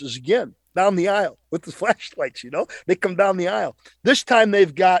stewardesses again down the aisle with the flashlights, you know. They come down the aisle. This time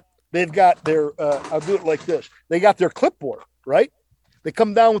they've got their I'll do it like this. They got their clipboard, right? They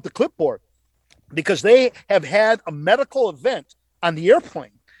come down with the clipboard because they have had a medical event on the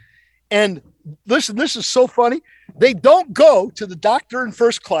airplane. And listen, this is so funny. They don't go to the doctor in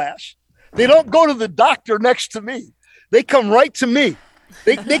first class. They don't go to the doctor next to me. They come right to me.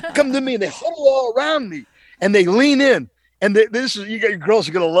 They come to me and they huddle all around me and they lean in. And you girls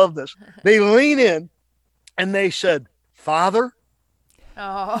are going to love this. They lean in And they said, Father,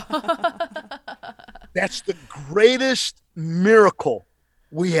 Oh. that's the greatest miracle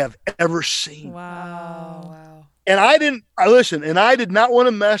we have ever seen. Wow. Wow. And I did not want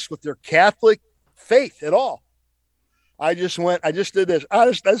to mess with their Catholic faith at all. I just did this.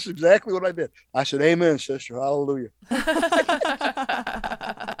 That's exactly what I did. I said, amen, sister. Hallelujah.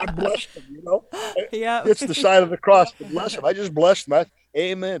 I blessed them, Yeah. It's the sign of the cross to bless them. I just blessed them.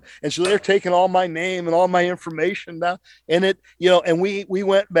 Amen. And so they're taking all my name and all my information down. And and we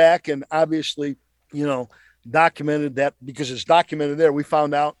went back and obviously, documented that, because it's documented there. We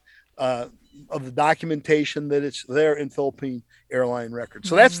found out of the documentation that it's there in Philippine airline records.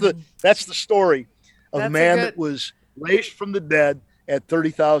 So that's the story of a man that was raised from the dead at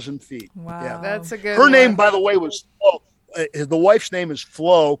 30,000 feet. Wow. Yeah. That's a good Her name, one. by the way, was Flo. The wife's name is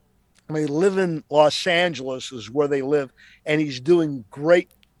Flo. They live in Los Angeles is where they live. And he's doing great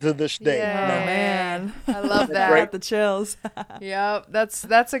to this day. Yay. Oh, man. I love I that. got the chills. Yep.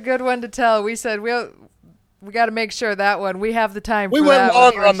 That's a good one to tell. We said we got to make sure that one, we have the time We for went that one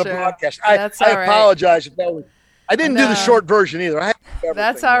longer for on the sure. broadcast. That's I all right. apologize if that was. I didn't do the No. short version either. I had to give everything.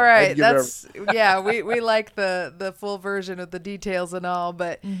 That's all I had to right. give everything. We like the full version of the details and all,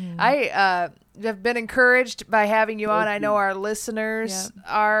 but I have been encouraged by having you on. I know our listeners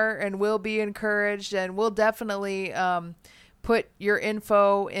are and will be encouraged, and we'll definitely put your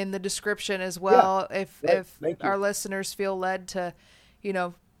info in the description as well if Thank you. our listeners feel led to,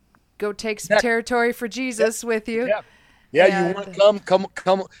 go take some territory for Jesus with you. Yeah. Yeah, And- you want to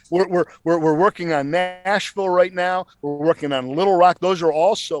come. We're working on Nashville right now. We're working on Little Rock. Those are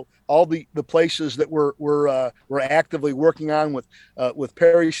also all the places that we're actively working on with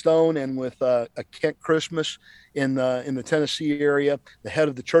Perry Stone and with Kent Christmas in the Tennessee area. The head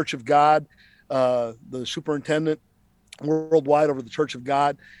of the Church of God, the superintendent worldwide over the Church of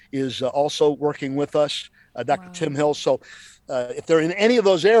God, is also working with us, Dr. Tim Hill. So if they're in any of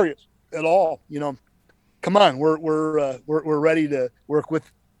those areas at all, come on, we're ready to work with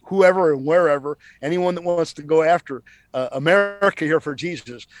whoever and wherever, anyone that wants to go after America here for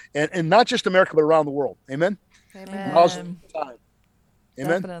Jesus, and not just America, but around the world. Amen. Amen. Now's the time.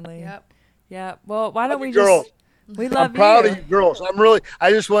 Amen. Definitely. Yep. Yeah. Well, why don't we Girls, just? We love I'm proud you. of you, girls. I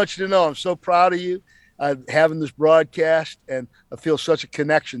just want you to know I'm so proud of you having this broadcast, and I feel such a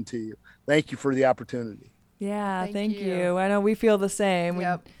connection to you. Thank you for the opportunity. Yeah. Thank Thank you. you. I know we feel the same.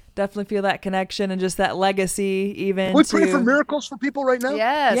 Yep. We definitely feel that connection and just that legacy. Even Can we pray to- for miracles for people right now?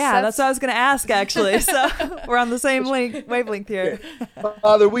 Yes. Yeah, that's what I was going to ask, actually. So we're on the same wavelength here.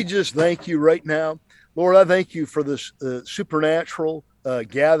 Father, we just thank you right now. Lord, I thank you for this supernatural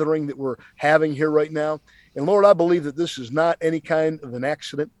gathering that we're having here right now. And Lord, I believe that this is not any kind of an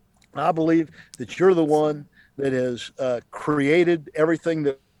accident. I believe that you're the one that has created everything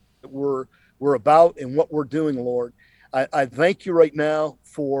that we're about and what we're doing, Lord. I thank you right now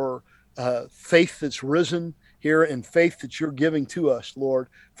for faith that's risen here and faith that you're giving to us, Lord,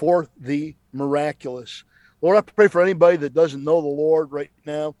 for the miraculous. Lord, I pray for anybody that doesn't know the Lord right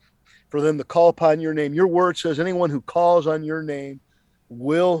now, for them to call upon your name. Your word says anyone who calls on your name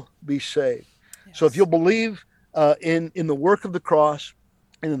will be saved. Yes. So if you'll believe in the work of the cross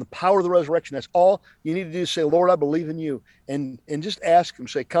and in the power of the resurrection, that's all you need to do is say, Lord, I believe in you. And just ask him,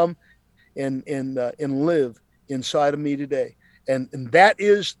 say, come and live inside of me today. And that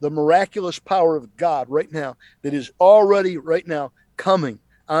is the miraculous power of God right now that is already right now coming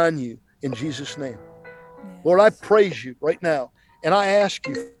on you in Jesus' name. Lord, I praise you right now. And I ask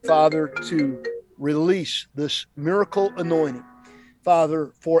you, Father, to release this miracle anointing,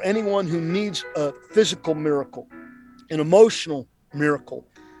 Father, for anyone who needs a physical miracle, an emotional miracle,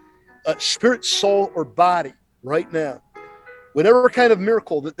 a spirit, soul, or body right now. Whatever kind of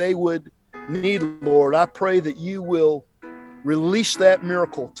miracle that they would need, Lord, I pray that you will release that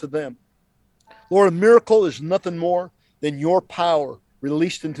miracle to them. Lord, a miracle is nothing more than your power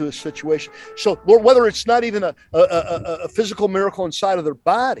released into a situation. So, Lord, whether it's not even a physical miracle inside of their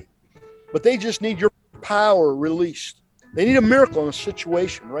body, but they just need your power released. They need a miracle in a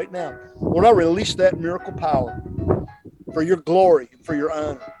situation right now. Lord, I release that miracle power for your glory and for your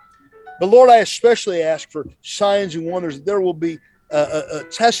honor. But Lord, I especially ask for signs and wonders. There will be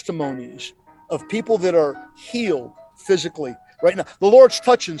testimonies of people that are healed physically right now. The Lord's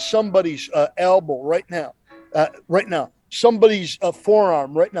touching somebody's elbow right now. Somebody's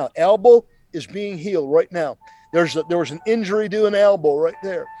forearm right now. Elbow is being healed right now. There was an injury to an elbow right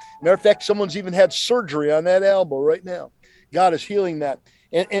there. Matter of fact, someone's even had surgery on that elbow right now. God is healing that.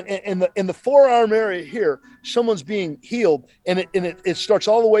 And in the forearm area here, someone's being healed, and it starts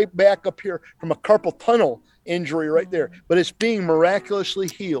all the way back up here from a carpal tunnel injury right there. But it's being miraculously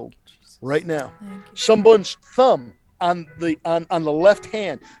healed right now. Someone's thumb on the left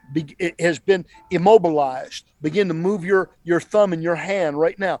hand it has been immobilized. Begin to move your thumb in your hand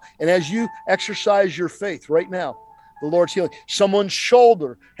right now. And as you exercise your faith right now, the Lord's healing. Someone's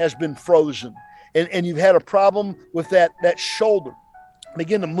shoulder has been frozen, and you've had a problem with that shoulder.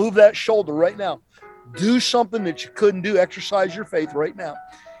 Begin to move that shoulder right now. Do something that you couldn't do. Exercise your faith right now,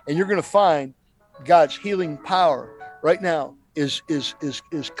 and you're going to find God's healing power right now is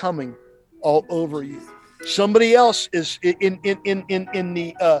coming all over you. Somebody else is in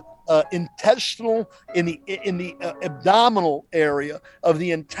the intestinal, in the abdominal area of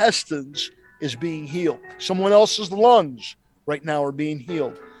the intestines is being healed. Someone else's lungs right now are being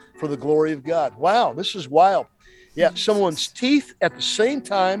healed for the glory of God. Wow, this is wild. Yeah, someone's teeth at the same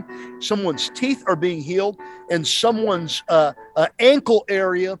time, someone's teeth are being healed, and someone's ankle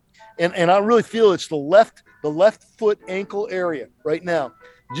area, and I really feel it's the left foot ankle area right now.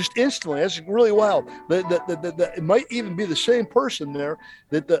 Just instantly, that's really wild. It might even be the same person there.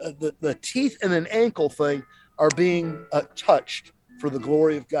 That the teeth and an ankle thing are being touched for the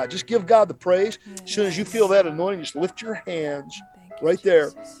glory of God. Just give God the praise. As soon as you feel that anointing, just lift your hands right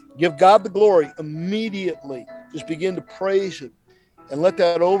there. Give God the glory immediately. Just begin to praise Him, and let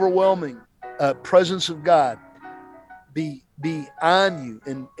that overwhelming presence of God be on you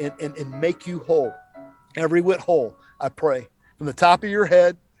and make you whole, every whit whole. I pray. From the top of your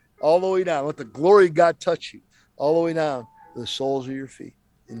head all the way down. Let the glory of God touch you all the way down to the soles of your feet.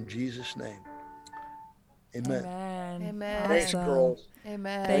 In Jesus' name. Amen. Amen. Thanks, girls.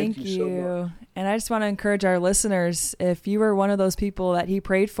 Amen. Thank you so much. And I just want to encourage our listeners, if you were one of those people that he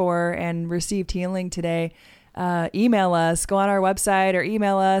prayed for and received healing today, email us, go on our website or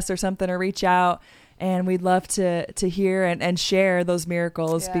email us or something, or reach out. And we'd love to hear and share those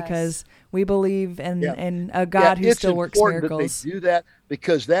miracles, because we believe in a God who still works miracles. That they do that,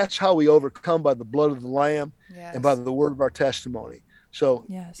 because that's how we overcome, by the blood of the Lamb and by the word of our testimony. So,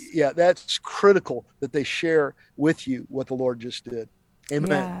 that's critical that they share with you what the Lord just did. Amen.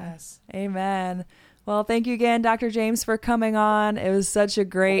 Yes. Amen. Well, thank you again, Dr. James, for coming on. It was such a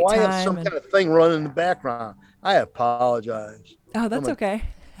great time. I have some kind of thing running in the background. I apologize. Oh, that's okay.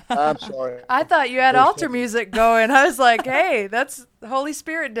 I'm sorry. I thought you had altar music going. I was like, hey, that's the Holy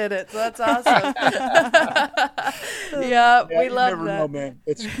Spirit did it. So that's awesome. We love never that. Know, man.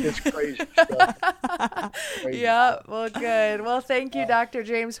 It's crazy stuff. Crazy. Yeah, well, good. Well, thank you, Dr.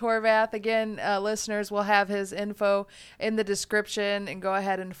 James Horvath. Again, listeners, will have his info in the description, and go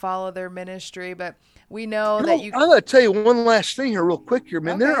ahead and follow their ministry. But we know that you. I'm going to tell you one last thing here, real quick here,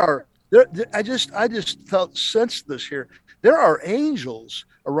 man. Okay. I just sensed this here. There are angels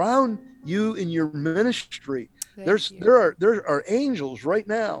around you in your ministry. There are angels right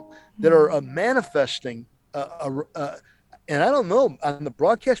now that are manifesting. And I don't know on the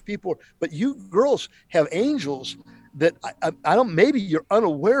broadcast people, but you girls have angels that I don't. Maybe you're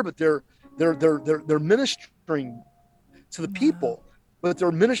unaware, but they're ministering to the people, but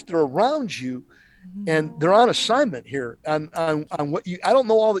they're ministering around you, and they're on assignment here on what you. I don't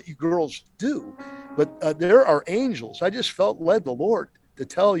know all that you girls do, but there are angels. I just felt led the Lord to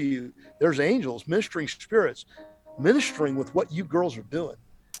tell you there's angels, ministering spirits, ministering with what you girls are doing.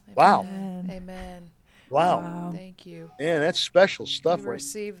 Wow. Amen. Wow. Thank you. Man, that's special stuff. We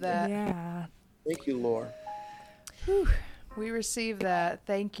receive that. Yeah. Thank you, Lord. Whew. We receive that.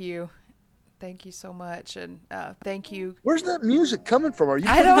 Thank you. Thank you so much. And thank you. Where's that music coming from? Are you?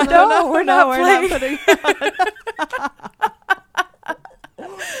 I don't know. We're not playing.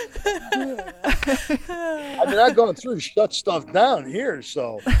 I mean, I've gone through shut stuff down here,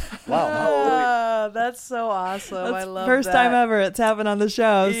 so wow. That's so awesome. I love first that. time ever it's happened on the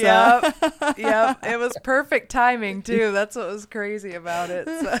show. So. Yep. It was perfect timing too. That's what was crazy about it.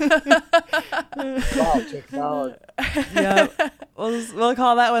 So. Wow, technology. Yep. We'll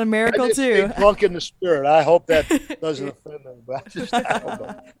call that one a miracle too. Drunk in the spirit. I hope that doesn't offend them, but I don't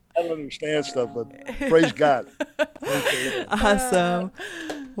know. I don't understand stuff, but praise God. Awesome.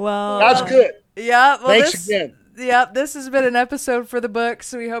 Well, God's good. Yeah. Well, thanks again. Yep, this has been an episode for the book,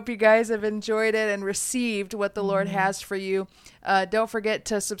 so we hope you guys have enjoyed it and received what the Lord has for you. Don't forget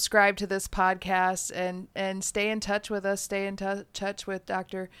to subscribe to this podcast and stay in touch with us. Stay in touch with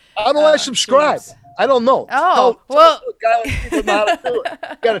Dr. How do I subscribe? James. I don't know. Oh, you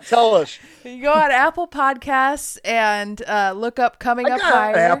got to tell us. You go on Apple Podcasts and look up Coming Up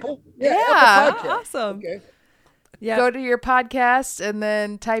Higher. Apple. Yeah. Apple Podcast. awesome. Okay. Yeah. Go to your podcast and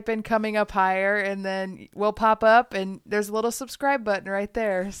then type in Coming Up Higher, and then we'll pop up, and there's a little subscribe button right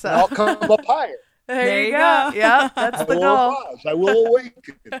there. So I'll come up higher. there you go. Yeah, that's the goal. I will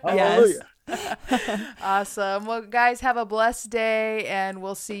awaken. Hallelujah. Yes. Awesome. Well, guys, have a blessed day, and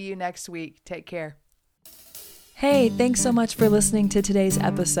we'll see you next week. Take care. Hey, thanks so much for listening to today's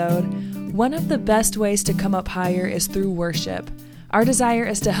episode. One of the best ways to come up higher is through worship. Our desire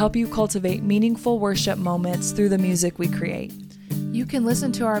is to help you cultivate meaningful worship moments through the music we create. You can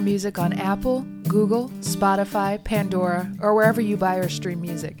listen to our music on Apple, Google, Spotify, Pandora, or wherever you buy or stream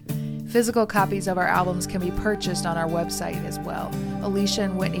music. Physical copies of our albums can be purchased on our website as well,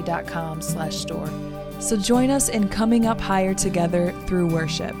 aliciaandwhitney.com/store. So join us in coming up higher together through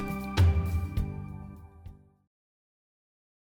worship.